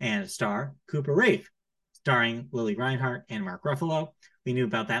 and star Cooper Raiff, starring Lily Reinhart and Mark Ruffalo. We knew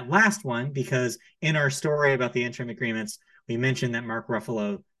about that last one because in our story about the interim agreements, we mentioned that Mark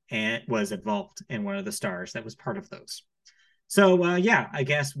Ruffalo was involved in one of the stars that was part of those. So yeah, I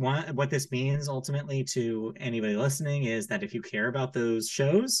guess what this means ultimately to anybody listening is that if you care about those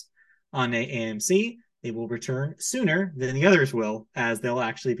shows on AMC, they will return sooner than the others will, as they'll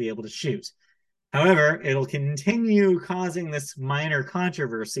actually be able to shoot. However, it'll continue causing this minor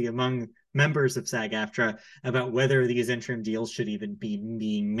controversy among members of SAG-AFTRA about whether these interim deals should even be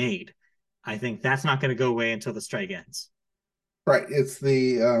being made. I think that's not going to go away until the strike ends. Right. It's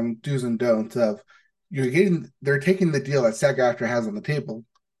the do's and don'ts of they're taking the deal that SAG-AFTRA has on the table,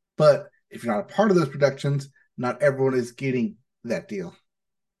 but if you're not a part of those productions, not everyone is getting that deal.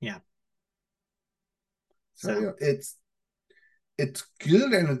 Yeah. So So it's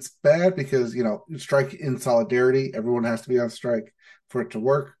good and it's bad because strike in solidarity. Everyone has to be on strike for it to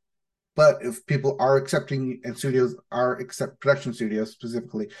work. But if people are accepting and studios are accept production studios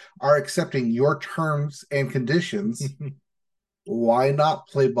specifically are accepting your terms and conditions, why not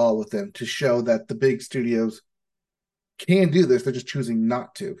play ball with them to show that the big studios can do this? They're just choosing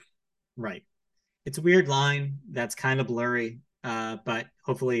not to. right. It's a weird line that's kind of blurry, but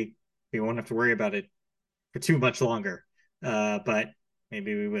hopefully we won't have to worry about it for too much longer. But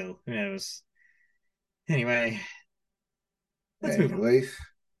maybe we will. Who knows? Anyway, let's move on. Anyways,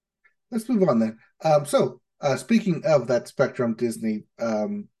 let's move on then. Speaking of that Spectrum Disney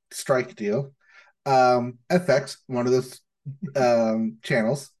strike deal, FX, one of those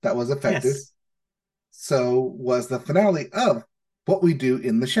channels that was affected, Yes. so was the finale of What We Do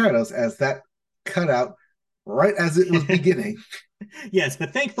in the Shadows, as that cut out right as it was beginning. Yes,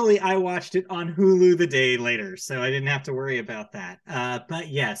 but thankfully I watched it on Hulu the day later, so I didn't have to worry about that. But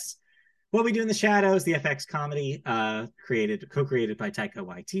yes, What We Do in the Shadows, the FX comedy, co-created by Taika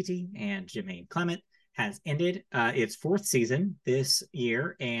Waititi and Jermaine Clement, has ended its fourth season this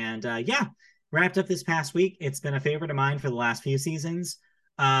year, and yeah, wrapped up this past week. It's been a favorite of mine for the last few seasons,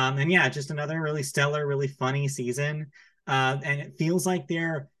 and yeah, just another really stellar, really funny season. And it feels like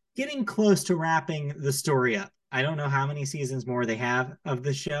they're getting close to wrapping the story up. I don't know how many seasons more they have of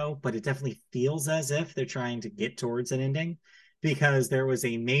the show, but it definitely feels as if they're trying to get towards an ending because there was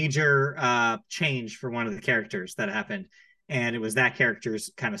a major change for one of the characters that happened. And it was that character's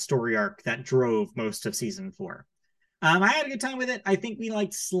kind of story arc that drove most of season four. I had a good time with it. I think we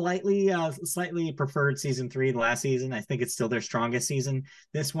liked slightly preferred season three, the last season. I think it's still their strongest season.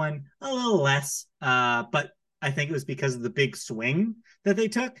 This one, a little less, but I think it was because of the big swing that they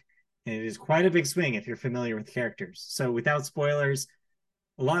took. And it is quite a big swing if you're familiar with the characters. So, without spoilers,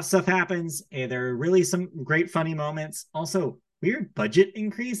 a lot of stuff happens. And there are really some great funny moments. Also, weird budget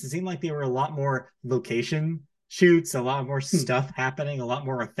increase. It seemed like there were a lot more location shoots, a lot more Hmm. stuff happening, a lot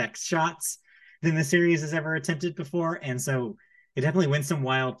more effects shots than the series has ever attempted before. And so it definitely went some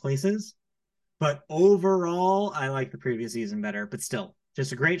wild places. But overall, I like the previous season better. But still,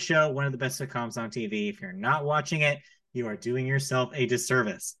 just a great show, one of the best sitcoms on TV. If you're not watching it, you are doing yourself a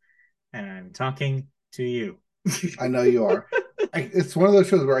disservice. And I'm talking to you. I know you are. It's one of those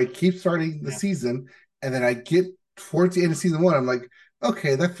shows where I keep starting the Yeah, season, and then I get towards the end of season one. I'm like,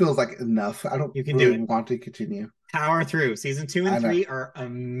 okay, that feels like enough. I don't you can do really it. want to continue. Power through. Season two I and know. three are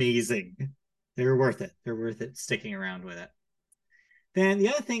amazing. They're worth it. They're worth it sticking around with it. Then the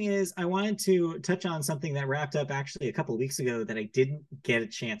other thing is, I wanted to touch on something that wrapped up actually a couple of weeks ago that I didn't get a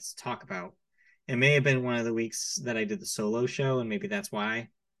chance to talk about. It may have been one of the weeks that I did the solo show, and maybe that's why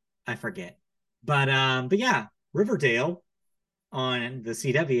I forget. But yeah, Riverdale on the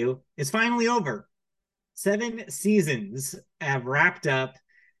CW is finally over. 7 seasons have wrapped up.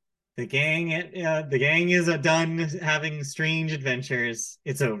 The gang is done having strange adventures.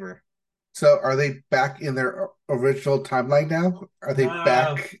 It's over. So, are they back in their original timeline now? Are they Uh,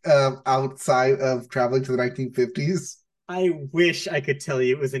 back outside of traveling to the 1950s? I wish I could tell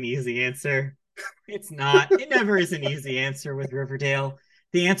you it was an easy answer. It's not. It never is an easy answer with Riverdale.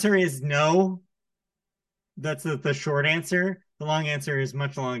 The answer is no. That's the short answer. The long answer is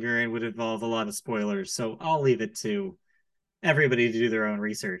much longer and would involve a lot of spoilers. So I'll leave it to everybody to do their own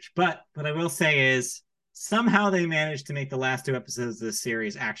research. But what I will say is somehow they managed to make the last 2 episodes of this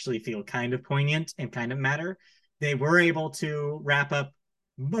series actually feel kind of poignant and kind of matter. They were able to wrap up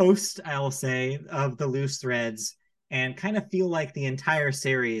most, I'll say, of the loose threads and kind of feel like the entire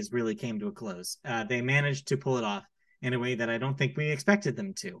series really came to a close. They managed to pull it off in a way that I don't think we expected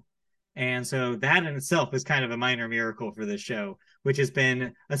them to. And so that in itself is kind of a minor miracle for this show, which has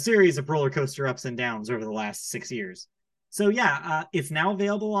been a series of roller coaster ups and downs over the last 6 years. So yeah, it's now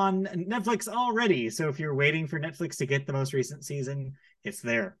available on Netflix already. So if you're waiting for Netflix to get the most recent season, it's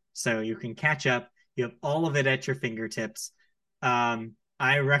there. So you can catch up. You have all of it at your fingertips.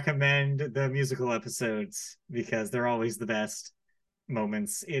 I recommend the musical episodes because they're always the best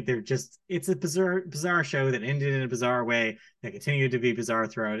moments. It's a bizarre show that ended in a bizarre way that continued to be bizarre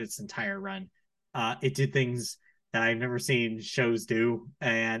throughout its entire run. It did things that I've never seen shows do,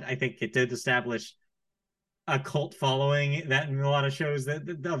 and I think it did establish a cult following that a lot of shows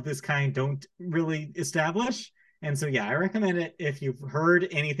that of this kind don't really establish. And so yeah, I recommend it if you've heard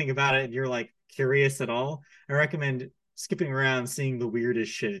anything about it and you're like curious at all. I recommend skipping around seeing the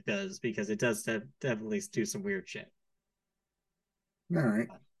weirdest shit it does because it does definitely do some weird shit. All right.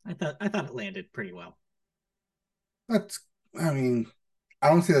 I thought it landed pretty well. That's, I mean, I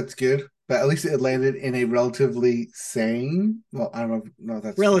don't say that's good, but at least it landed in a relatively sane. Well, I don't know if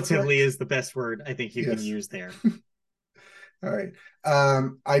that's Relatively correct. is the best word I think you can Yes. use there. All right.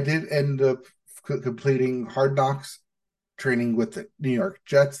 I did end up completing Hard Knocks training with the New York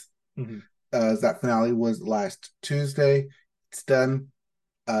Jets. Mhm. That finale was last Tuesday. It's done.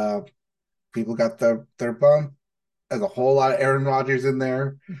 Uh, People got their bump. There's a whole lot of Aaron Rodgers in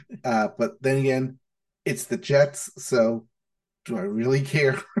there. But then again, it's the Jets, so do I really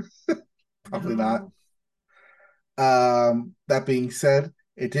care? Probably not. No. That being said,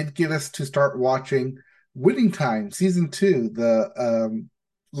 it did get us to start watching Winning Time season two, the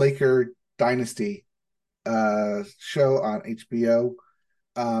Laker Dynasty show on HBO.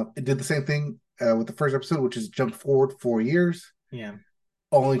 It did the same thing with the first episode, which is jump forward 4 years, Yeah.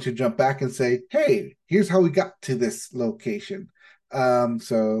 only to jump back and say, "Hey, here's how we got to this location."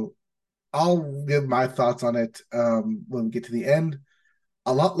 So I'll give my thoughts on it when we get to the end.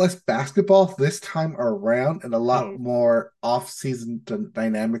 a lot less basketball this time around and a lot Oh, more off-season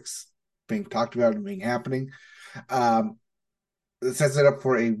dynamics being talked about and being happening. Um, it sets it up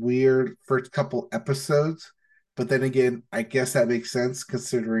for a weird first couple episodes, but then again, I guess that makes sense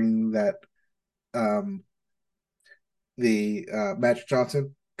considering that um, the Magic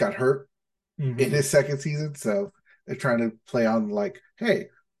Johnson got hurt in mm-hmm. his second season, so they're trying to play on like, hey,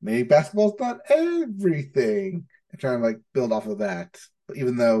 maybe basketball's not everything, and trying to like build off of that. But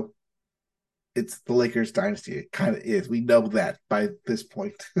even though it's the Lakers dynasty, it kind of is. We know that by this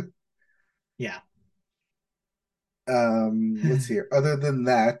point. Yeah. Let's see here. Other than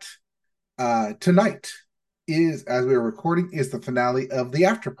that, tonight is, as we are recording, is the finale of the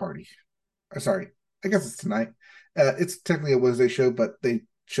after party. Sorry, I guess it's tonight. It's technically a Wednesday show, but they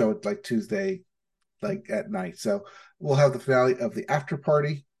show it like Tuesday, like at night. So we'll have the finale of the after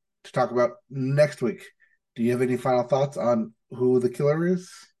party to talk about next week. Do you have any final thoughts on who the killer is?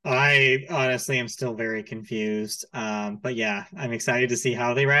 I honestly am still very confused. But yeah, I'm excited to see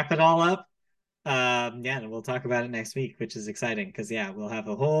how they wrap it all up. Yeah, and we'll talk about it next week, which is exciting because yeah, we'll have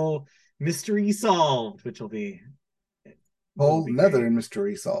a whole mystery solved, which will Whole be another great.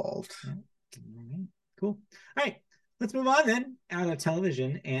 mystery solved. Yeah. All right. Cool. All right. Let's move on then out of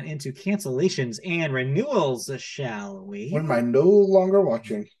television and into cancellations and renewals, shall When we? am I no longer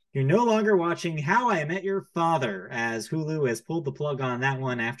watching? You're no longer watching How I Met Your Father, as Hulu has pulled the plug on that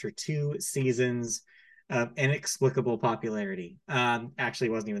one after 2 seasons of inexplicable popularity. Actually,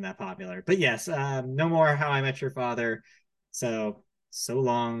 it wasn't even that popular, but yes, no more How I Met Your Father. So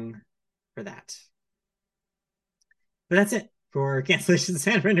long for that. But that's it for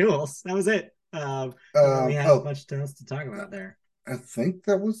cancellations and renewals. That was it. Don't really have Oh, much else to talk about there. I think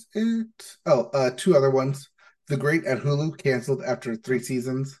that was it. Oh, two other ones. The Great at Hulu canceled after three Oh,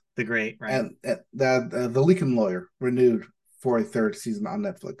 seasons, the great, right? and the Lincoln Lawyer renewed for a third season on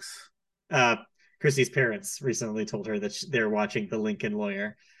Netflix. uh Chrissy's parents recently told her that they're watching The Lincoln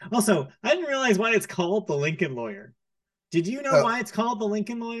Lawyer. Also, I didn't realize why it's called The Lincoln Lawyer. Did you know Uh, why it's called The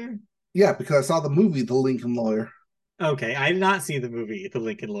Lincoln Lawyer? yeah, because I saw the movie The Lincoln Lawyer, Okay, I did not see the movie The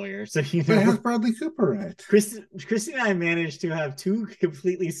Lincoln Lawyer, so but it has Bradley Cooper in it. Christy and I managed to have two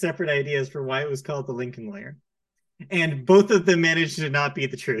completely separate ideas for why it was called The Lincoln Lawyer, and both of them managed to not be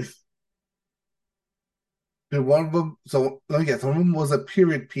the truth. And one of them, so let me guess, one of them was a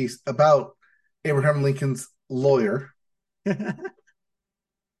period piece about Abraham Lincoln's lawyer, and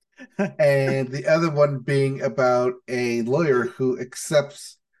the other one being about a lawyer who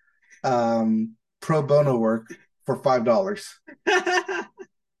accepts pro bono work for $5. I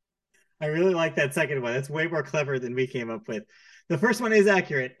really like that second one. That's way more clever than we came up with. The first one is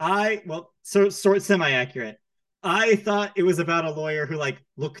accurate. Sort semi accurate. I thought it was about a lawyer who like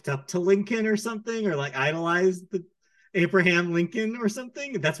looked up to Lincoln or something, or like idolized the Abraham Lincoln or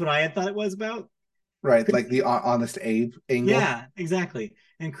something. That's what I had thought it was about. Right, like the Honest Abe angle. Yeah, exactly.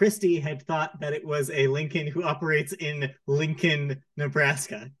 And Christy had thought that it was a Lincoln who operates in Lincoln,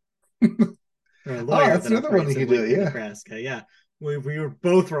 Nebraska, or a Oh, lawyer that's that another one operates you in could do. Lincoln, Yeah, Nebraska. Yeah, we were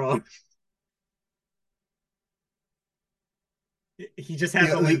both wrong. He just has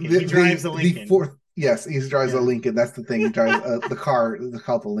yeah. a Lincoln. He drives a The Lincoln. fourth, yes, he drives a Yeah. Lincoln. That's the thing. He drives the car. They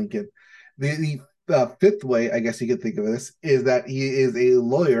call it the Lincoln. The fifth way, I guess you could think of this, is that he is a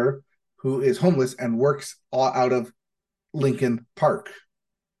lawyer who is homeless and works all out of Lincoln Park.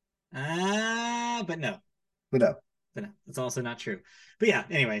 But no, But no, but no, it's also not true. But yeah,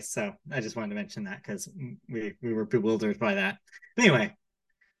 anyway, so I just wanted to mention that because we were bewildered by that. But anyway,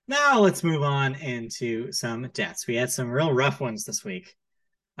 now let's move on into some deaths. We had some real rough ones this week.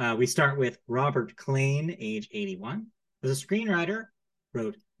 We start with Robert Klein, age 81, was a screenwriter,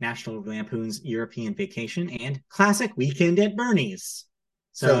 wrote National Lampoon's European Vacation and Classic Weekend at Bernie's.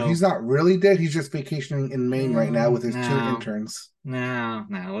 so he's So, not really dead. He's just vacationing in Maine right now with his two no, interns. no,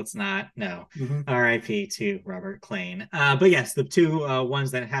 let's not. No. Hmm. RIP to Robert Klein. But yes, the two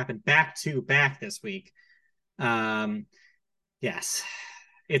ones that happened back to back this week. Um, yes,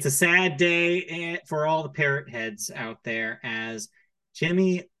 it's a sad day for all the parrot heads out there as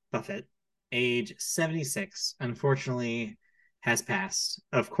Jimmy Buffett, age 76, unfortunately has passed.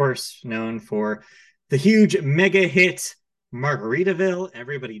 Of course, known for the huge mega hit Margaritaville.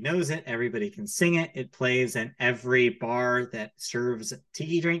 Everybody knows it, everybody can sing it. It plays in every bar that serves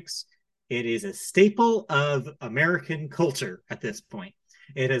tiki drinks. It is a staple of American culture at this point.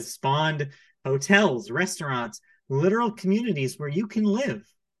 It has spawned hotels, restaurants, literal communities where you can live.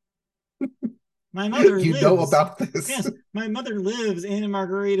 My mother You know lives, about this, yes, my mother lives in a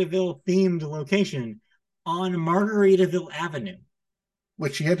Margaritaville themed location on Margaritaville Avenue.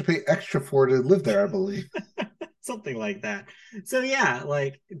 which you had to pay extra for to live there, I believe. something like that. So yeah,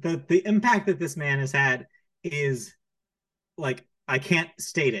 like the impact that this man has had is like I can't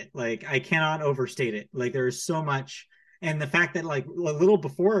state it. Like I cannot overstate it. Like there's so much, and the fact that like a little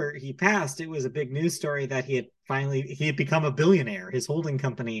before he passed, it was a big news story that he had become a billionaire. His holding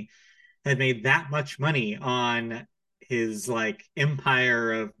company had made that much money on his like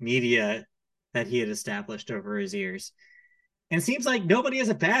empire of media that he had established over his years. And it seems like nobody has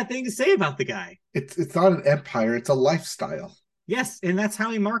a bad thing to say about the guy. It's not an empire, it's a lifestyle. Yes, and that's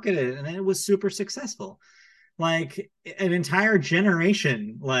how he marketed it, and it was super successful. Like an entire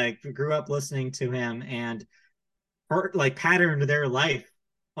generation like grew up listening to him and like patterned their life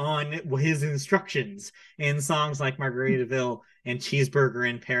on his instructions in songs like Margaritaville and Cheeseburger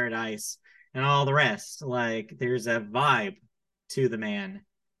in Paradise and all the rest. Like there's a vibe to the man.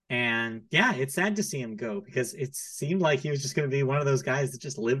 And yeah, it's sad to see him go because it seemed like he was just going to be one of those guys that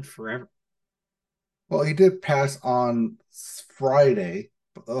just lived forever. Well, he did pass on Friday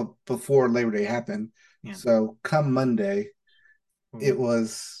before Labor Day happened. Yeah. So come Monday, it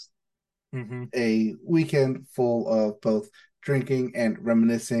was Mm-hmm. a weekend full of both drinking and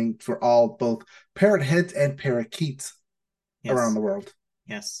reminiscing for all both parrot heads and parakeets around Yes. the world.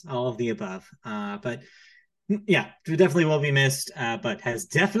 Yes. All of the above. But yeah, definitely will be missed, but has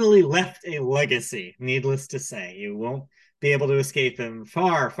definitely left a legacy, needless to say. You won't be able to escape him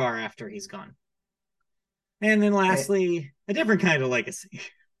far, far after he's gone. And then And, lastly, a different kind of legacy.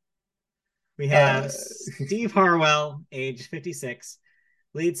 We uh, have Steve Harwell, age 56,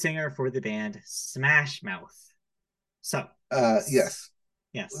 lead singer for the band Smash Mouth. So, yes,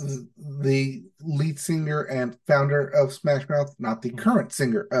 yes. the lead singer and founder of Smash Mouth, not the Mhm. current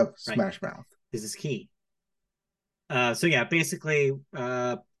singer of Right. Smash Mouth. This is key. So yeah, basically,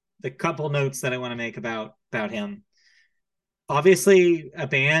 the couple notes that I want to make about him. Obviously, a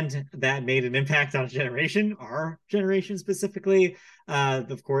band that made an impact on a generation, our generation specifically.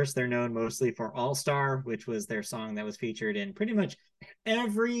 Of course, they're known mostly for All Star, which was their song that was featured in pretty much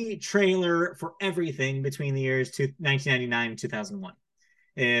every trailer for everything between the years 1999 and 2001.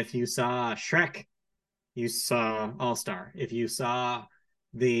 If you saw Shrek, you saw All Star. If you saw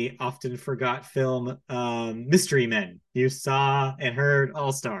the often forgot film Mystery Men, you saw and heard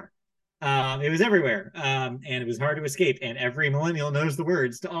All Star. It was everywhere, and it was hard to escape. And every millennial knows the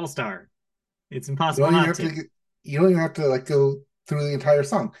words to All Star. It's You impossible don't even not have to to. you don't even have to like go through the entire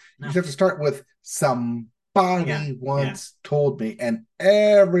song. You No, just have to start with yeah, somebody yeah, once told me, and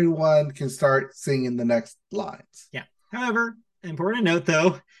everyone can start singing the next lines. yeah. However, important note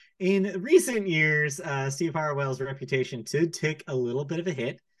though, in recent years, Steve Harwell's reputation did take a little bit of a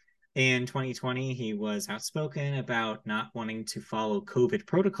hit. In 2020, he was outspoken about not wanting to follow COVID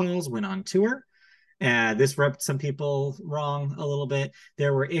protocols when on tour. This rubbed some people wrong a little bit.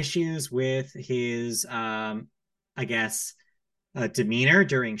 There were issues with his, I guess, demeanor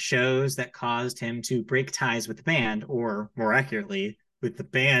during shows that caused him to break ties with the band, or more accurately, with the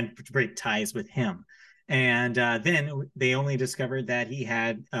band to break ties with him. And then they only discovered that he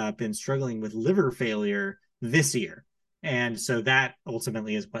had been struggling with liver failure this year. And so that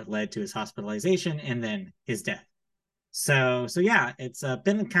ultimately is what led to his hospitalization and then his death. So yeah, it's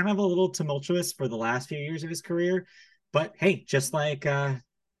been kind of a little tumultuous for the last few years of his career, but hey, just like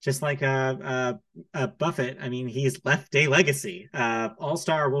Buffett, I mean, he's left a legacy. All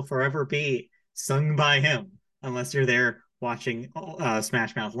Star will forever be sung by him, unless you're there watching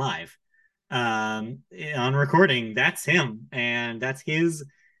Smash Mouth live on recording. That's him, and that's his.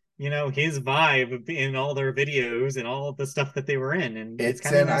 His vibe in all their videos and all the stuff that they were in, and it's It's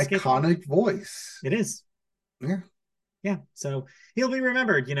kind of an inescapable. iconic voice. It is. Yeah. Yeah, so he'll be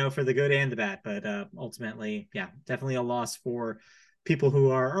remembered, for the good and the bad, but ultimately, yeah, definitely a loss for people who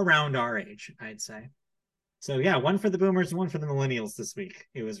are around our age, I'd say. So yeah, one for the boomers and one for the millennials this week.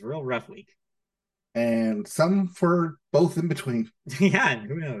 It was a real rough week. And some for both in between. Yeah, and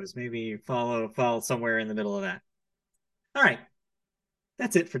who knows, maybe fall somewhere in the middle of that. All right,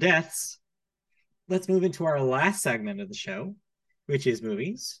 that's it for deaths. Let's move into our last segment of the show, which is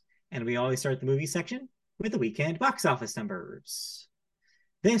movies, and we always start the movie section with the weekend box office numbers.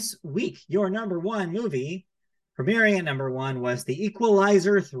 This week, your number one movie premiering at number one was The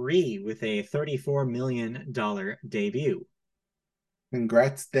Equalizer 3 with a $34 million debut.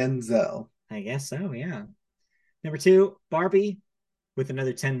 Congrats, Denzel. I guess so, yeah. Number two, Barbie with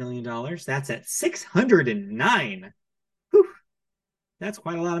another $10 million. That's at 609. Whew, that's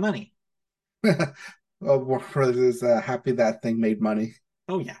quite a lot of money. Well, Warner is happy that thing made money.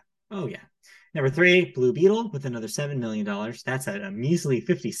 Oh, yeah. Oh, yeah. Number three, Blue Beetle with another $7 million. That's at a measly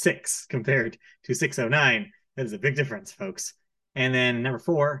 56 compared to 609. That is a big difference, folks. And then number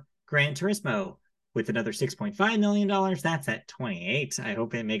four, Gran Turismo with another $6.5 million. That's at 28. I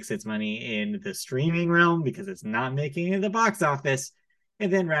hope it makes its money in the streaming realm because it's not making it in the box office.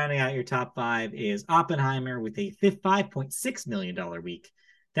 And then rounding out your top five is Oppenheimer with a $5.6 million week.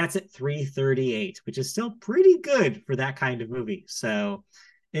 That's at 338, which is still pretty good for that kind of movie. So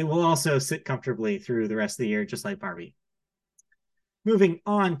it will also sit comfortably through the rest of the year, just like Barbie. Moving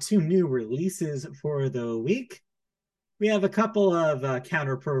on to new releases for the week. We have a couple of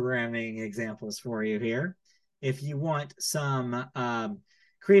counter programming examples for you here. If you want some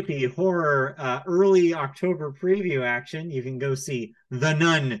creepy horror early October preview action, you can go see The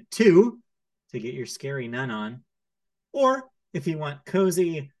Nun 2 to get your scary nun on. Or if you want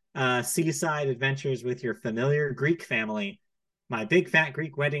cozy seaside adventures with your familiar Greek family, My Big Fat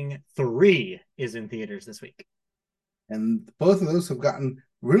Greek Wedding 3 is in theaters this week. And both of those have gotten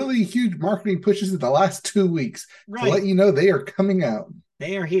really huge marketing pushes in the last 2 weeks to let Right. you know they are coming out.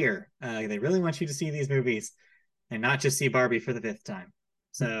 They are here. They really want you to see these movies and not just see Barbie for the fifth time.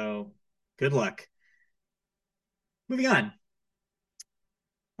 So good luck. Moving on.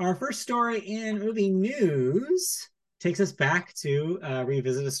 Our first story in movie news takes us back to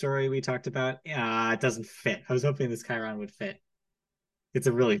revisit a story we talked about. It doesn't fit. I was hoping this Chiron would fit. It's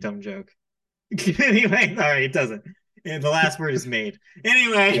a really dumb joke. Anyway, all right, it doesn't. And the last word is made. Yes.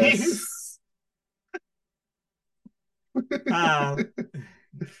 Anyways, um,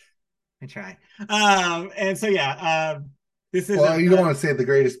 I try. And so yeah, this is Well, you don't want to say the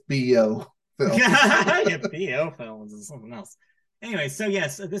greatest BO film. yeah, BO films is something else. Anyway, so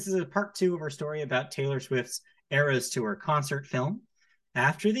yes, this is a part two of our story about Taylor Swift's Eras Tour concert film.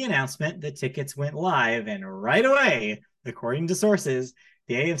 After the announcement, the tickets went live, and right away, according to sources,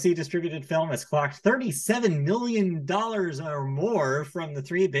 the AMC distributed film has clocked $37 million or more from the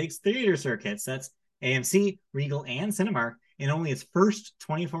three big theater circuits. That's AMC, Regal, and Cinemark in only its first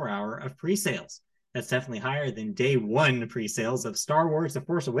 24-hour of pre-sales. That's definitely higher than day one pre-sales of Star Wars The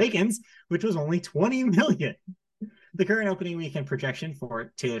Force Awakens, which was only 20 million. The current opening weekend projection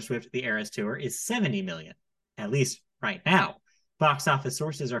for Taylor Swift The Eras Tour is 70 million, at least right now. Box office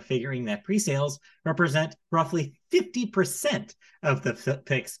sources are figuring that pre-sales represent roughly 50% of the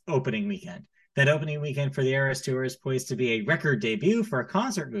pic's opening weekend. That opening weekend for the Eras Tour is poised to be a record debut for a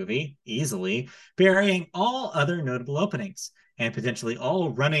concert movie, easily, burying all other notable openings and potentially all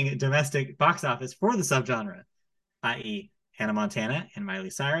running domestic box office for the subgenre, i.e., Hannah Montana and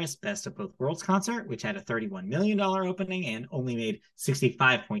Miley Cyrus' Best of Both Worlds concert, which had a $31 million opening and only made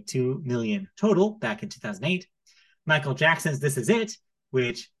 $65.2 million total back in 2008. Michael Jackson's This Is It,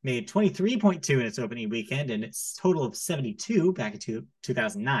 which made 23.2 in its opening weekend and its total of 72 back in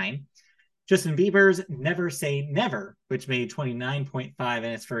 2009. Justin Bieber's Never Say Never, which made 29.5 in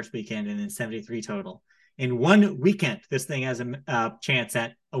its first weekend and then 73 total. In one weekend, this thing has a chance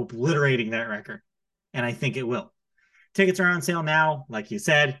at obliterating that record, and I think it will. Tickets are on sale now, like you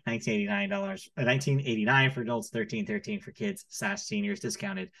said, $1989 for adults, $13.13 for kids / seniors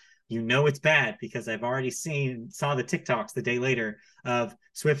discounted. You know it's bad because I've already saw the TikToks the day later of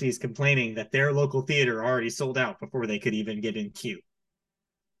Swifties complaining that their local theater already sold out before they could even get in queue.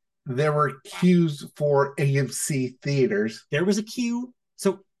 There were queues for AMC theaters. There was a queue.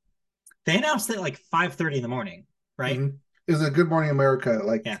 So they announced it like 5:30 in the morning, right? Mm-hmm. It was a Good Morning America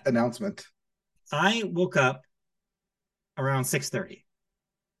announcement. I woke up around 6:30.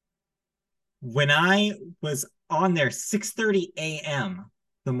 When I was on there 6:30 a.m.,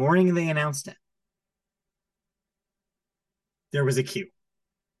 the morning they announced it, there was a queue.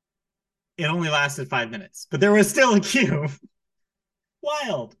 It only lasted 5 minutes, but there was still a queue.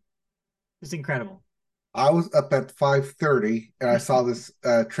 Wild. It was incredible. I was up at 5:30 and I saw this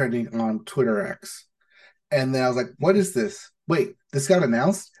trending on Twitter X. And then I was like, what is this? Wait, this got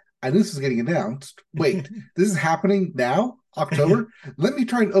announced? I knew this was getting announced. Wait, this is happening now? October? Let me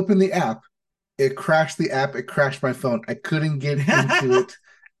try and open the app. It crashed the app. It crashed my phone. I couldn't get into it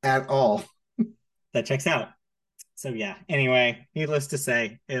at all. That checks out. So yeah, anyway, needless to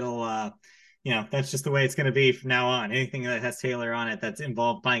say, it'll that's just the way it's going to be from now on. Anything that has Taylor on it that's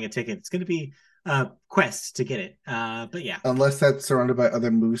involved buying a ticket, it's going to be a quest to get it. But yeah. Unless that's surrounded by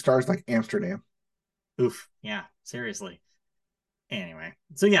other movie stars like Amsterdam. Oof. Yeah, seriously. Anyway,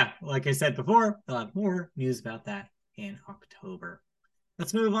 so yeah, like I said before, we'll have more news about that in October.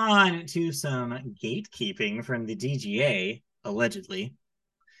 Let's move on to some gatekeeping from the DGA, allegedly.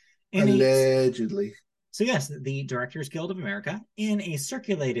 Allegedly. So yes, the Directors Guild of America, in a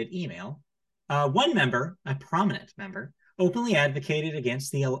circulated email, one member, a prominent member, openly advocated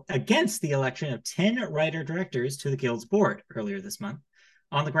against the election of 10 writer-directors to the Guild's board earlier this month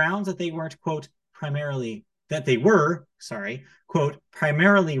on the grounds that they weren't, quote, primarily that they were, sorry, quote,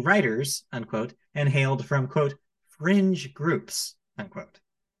 primarily writers, unquote, and hailed from, quote, fringe groups, unquote.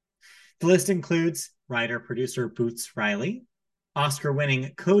 The list includes writer producer Boots Riley, Oscar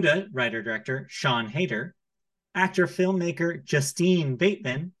winning Coda writer director Sean Hayter, actor filmmaker Justine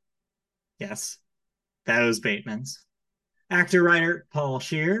Bateman. Yes, those Batemans. Actor writer Paul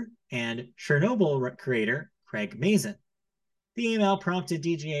Scheer and Chernobyl creator Craig Mazin. The email prompted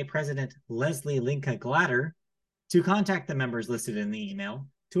DGA president Leslie Linka Glatter to contact the members listed in the email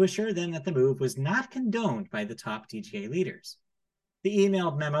to assure them that the move was not condoned by the top DGA leaders. The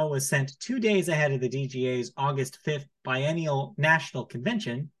emailed memo was sent 2 days ahead of the DGA's August 5th biennial national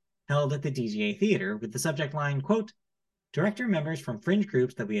convention held at the DGA Theater with the subject line, quote, director members from fringe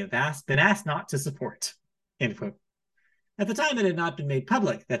groups that we have been asked not to support, end quote. At the time, it had not been made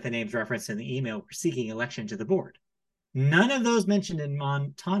public that the names referenced in the email were seeking election to the board. None of those mentioned in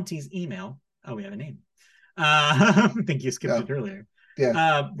Montanti's email, oh, we have a name. I think you skipped Yeah. it earlier.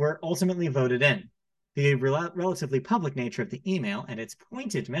 Yeah. Were ultimately voted in. The relatively public nature of the email and its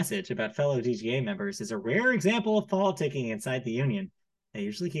pointed message about fellow DGA members is a rare example of politicking inside the union that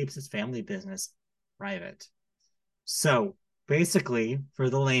usually keeps its family business private. So basically, for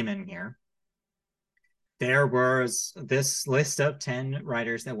the layman here, there was this list of 10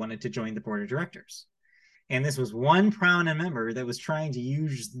 writers that wanted to join the board of directors. And this was one prominent member that was trying to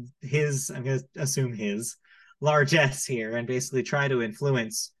use his, I'm going to assume his, largesse here and basically try to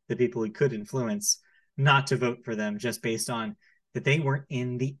influence the people he could influence not to vote for them just based on that they weren't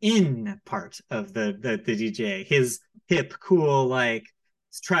in the in part of the DJ, his hip, cool, like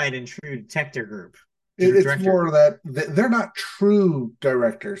tried and true detector group. It's Director. more that they're not true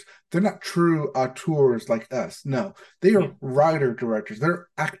directors. They're not true auteurs like us. No, they are Yeah. writer directors. They're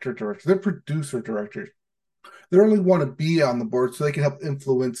actor directors. They're producer directors. They only want to be on the board so they can help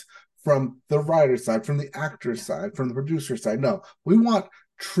influence from the writer side, from the actor Yeah. side, from the producer side. No, we want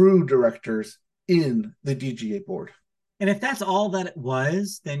true directors in the DGA board. And if that's all that it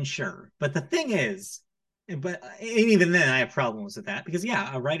was, then sure. But the thing is, but even then I have problems with that because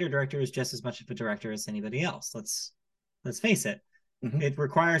yeah, a writer director is just as much of a director as anybody else. Let's face it. Mm-hmm. It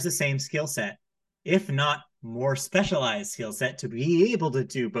requires the same skill set, if not more specialized skill set to be able to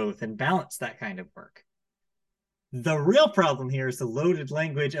do both and balance that kind of work. The real problem here is the loaded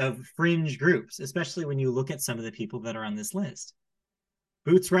language of fringe groups, especially when you look at some of the people that are on this list.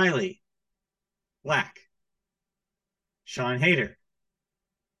 Boots Riley, Black. Sean Hayter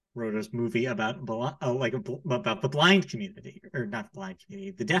wrote a movie about about the blind community, or not the blind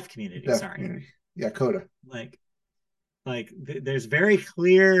community, the deaf community. Deaf sorry, community. Yeah, Coda. There's very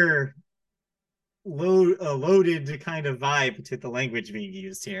clear loaded kind of vibe to the language being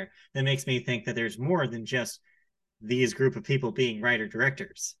used here that makes me think that there's more than just these group of people being writer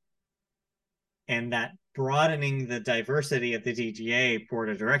directors, and that broadening the diversity of the DGA board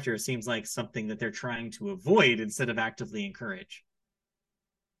of directors seems like something that they're trying to avoid instead of actively encourage.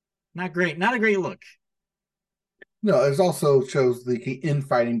 Not great. Not a great look. No, it also shows the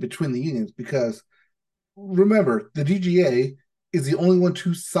infighting between the unions because remember, the DGA is the only one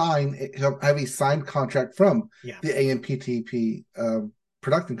to have a signed contract from Yeah. the AMPTP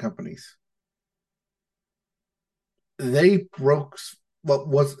production companies. They broke what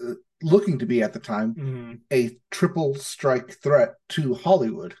was looking to be at the time a triple strike threat to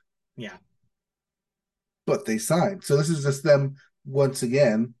Hollywood. Yeah. But they signed. So this is just them once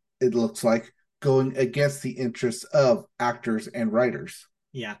again, it looks like, going against the interests of actors and writers.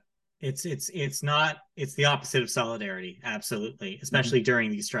 Yeah. It's the opposite of solidarity, absolutely, especially during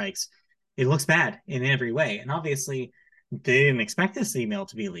these strikes. It looks bad in every way. And obviously they didn't expect this email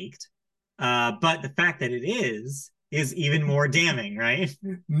to be leaked. But the fact that it is even more damning, right?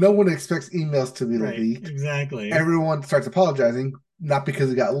 No one expects emails to be leaked. Exactly. Everyone starts apologizing, not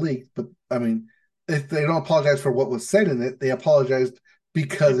because it got leaked, but I mean, if they don't apologize for what was said in it, they apologized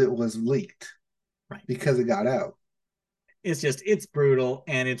because it was leaked. Right. Because it got out. It's brutal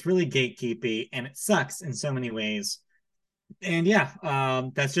and it's really gatekeepy and it sucks in so many ways. And yeah,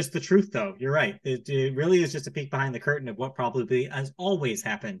 that's just the truth, though. You're right. It really is just a peek behind the curtain of what probably has always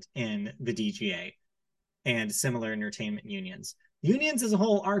happened in the DGA and similar entertainment unions. Unions as a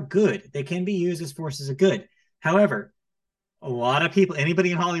whole are good. They can be used as forces of good. However, a lot of people,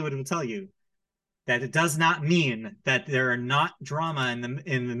 anybody in Hollywood will tell you that it does not mean that there are not drama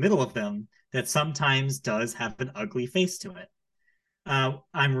in the middle of them that sometimes does have an ugly face to it.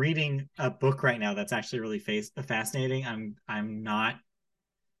 I'm reading a book right now that's actually really fascinating. I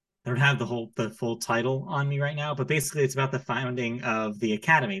don't have the full title on me right now, but basically it's about the founding of the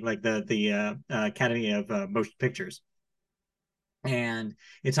Academy, like the Academy of Motion Pictures, and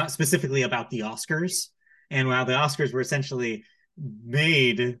it's not specifically about the Oscars And while the Oscars were essentially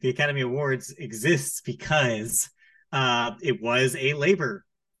made, the Academy Awards exists because it was a labor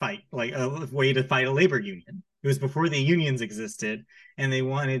fight, like a way to fight a labor union. It was before the unions existed, and they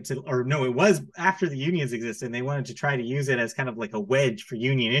wanted to, or no, it was after the unions existed, and they wanted to try to use it as kind of like a wedge for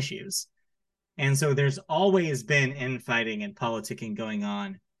union issues. And so there's always been infighting and politicking going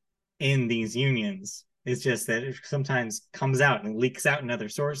on in these unions. It's just that it sometimes comes out and leaks out in other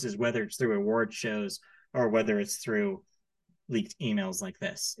sources, whether it's through award shows or whether it's through leaked emails like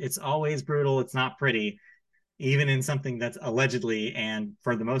this. It's always brutal. It's not pretty, even in something that's allegedly and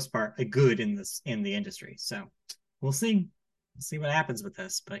for the most part a good in the industry. So we'll see. We'll see what happens with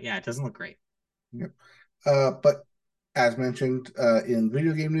this. But yeah, it doesn't look great. Yep. But as mentioned in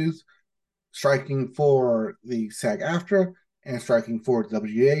video game news, striking for the SAG-AFTRA and striking for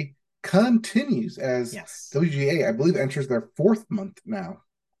WGA continues as Yes. WGA, I believe, enters their 4th month now.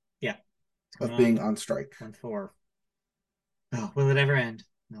 Yeah. Of being on strike. 1-4. Oh, will it ever end?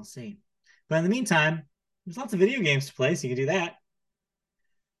 We'll see. But in the meantime, there's lots of video games to play, so you can do that.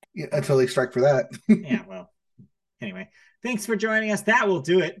 Yeah, until they strike for that. Yeah, well, anyway, thanks for joining us. That will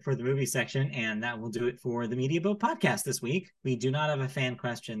do it for the movie section, and that will do it for the Media Boat podcast this week. We do not have a fan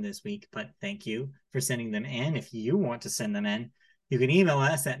question this week, but thank you for sending them in. If you want to send them in, you can email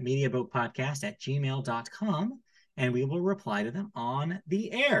us at mediaboatpodcast@gmail.com, and we will reply to them on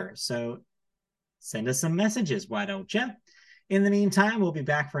the air. So send us some messages, why don't you? In the meantime, we'll be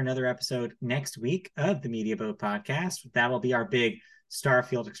back for another episode next week of the Media Boat podcast. That will be our big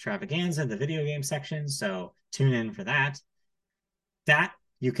Starfield extravaganza, the video game section. So tune in for that. That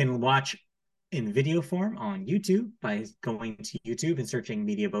you can watch in video form on YouTube by going to YouTube and searching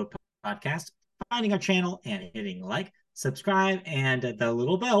Media Boat podcast, finding our channel and hitting like, subscribe, and the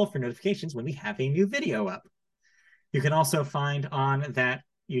little bell for notifications when we have a new video up. You can also find on that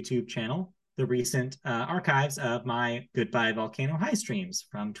YouTube channel the recent archives of my Goodbye Volcano High streams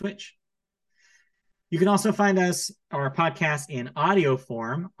from Twitch. You can also find our podcast in audio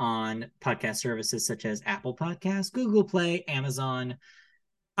form on podcast services such as Apple Podcasts, Google Play, Amazon,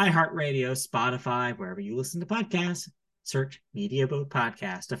 iHeartRadio, Spotify, wherever you listen to podcasts. Search Media Boat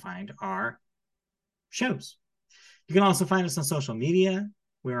Podcast to find our shows. You can also find us on social media.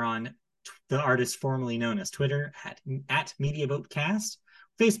 We're on the artist formerly known as Twitter at MediaBoatCast.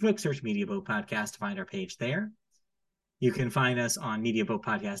 Facebook, search Media Boat Podcast to find our page there. You can find us on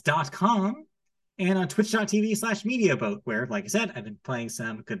MediaBoatPodcast.com and on twitch.tv/MediaBoat, where, like I said, I've been playing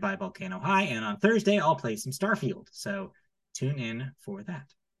some Goodbye Volcano High, and on Thursday, I'll play some Starfield. So tune in for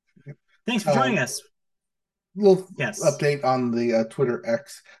that. Thanks for joining us. Little update on the Twitter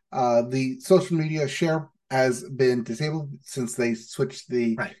X. The social media share has been disabled since they switched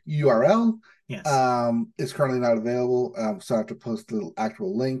the URL. Yes. It's currently not available, so I have to post the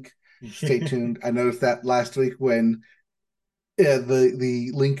actual link. Stay tuned. I noticed that last week when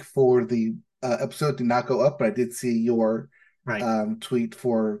the link for the episode did not go up, but I did see your tweet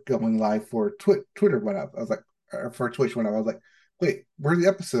for going live for Twitter went up. I was like, for Twitch went up. I was like, wait, where are the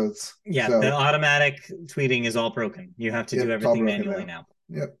episodes? Yeah, so, the automatic tweeting is all broken. You have to do everything manually now.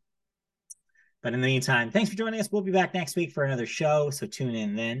 Yep. But in the meantime, thanks for joining us. We'll be back next week for another show, so tune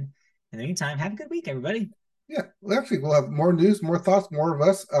in then. In the meantime, have a good week, everybody. Yeah, next week we'll have more news, more thoughts, more of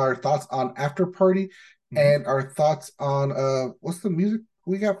us, our thoughts on After Party, and our thoughts on what's the music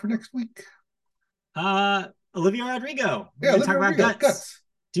we got for next week? Olivia Rodrigo. We're Olivia talk Rodrigo. About Guts.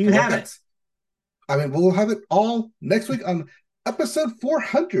 Do you have it? I mean, we'll have it all next week on episode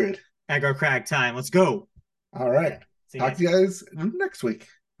 400. Aggro Crag time. Let's go. All right. Talk to you guys next week.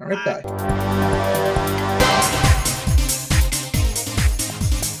 All right, bye.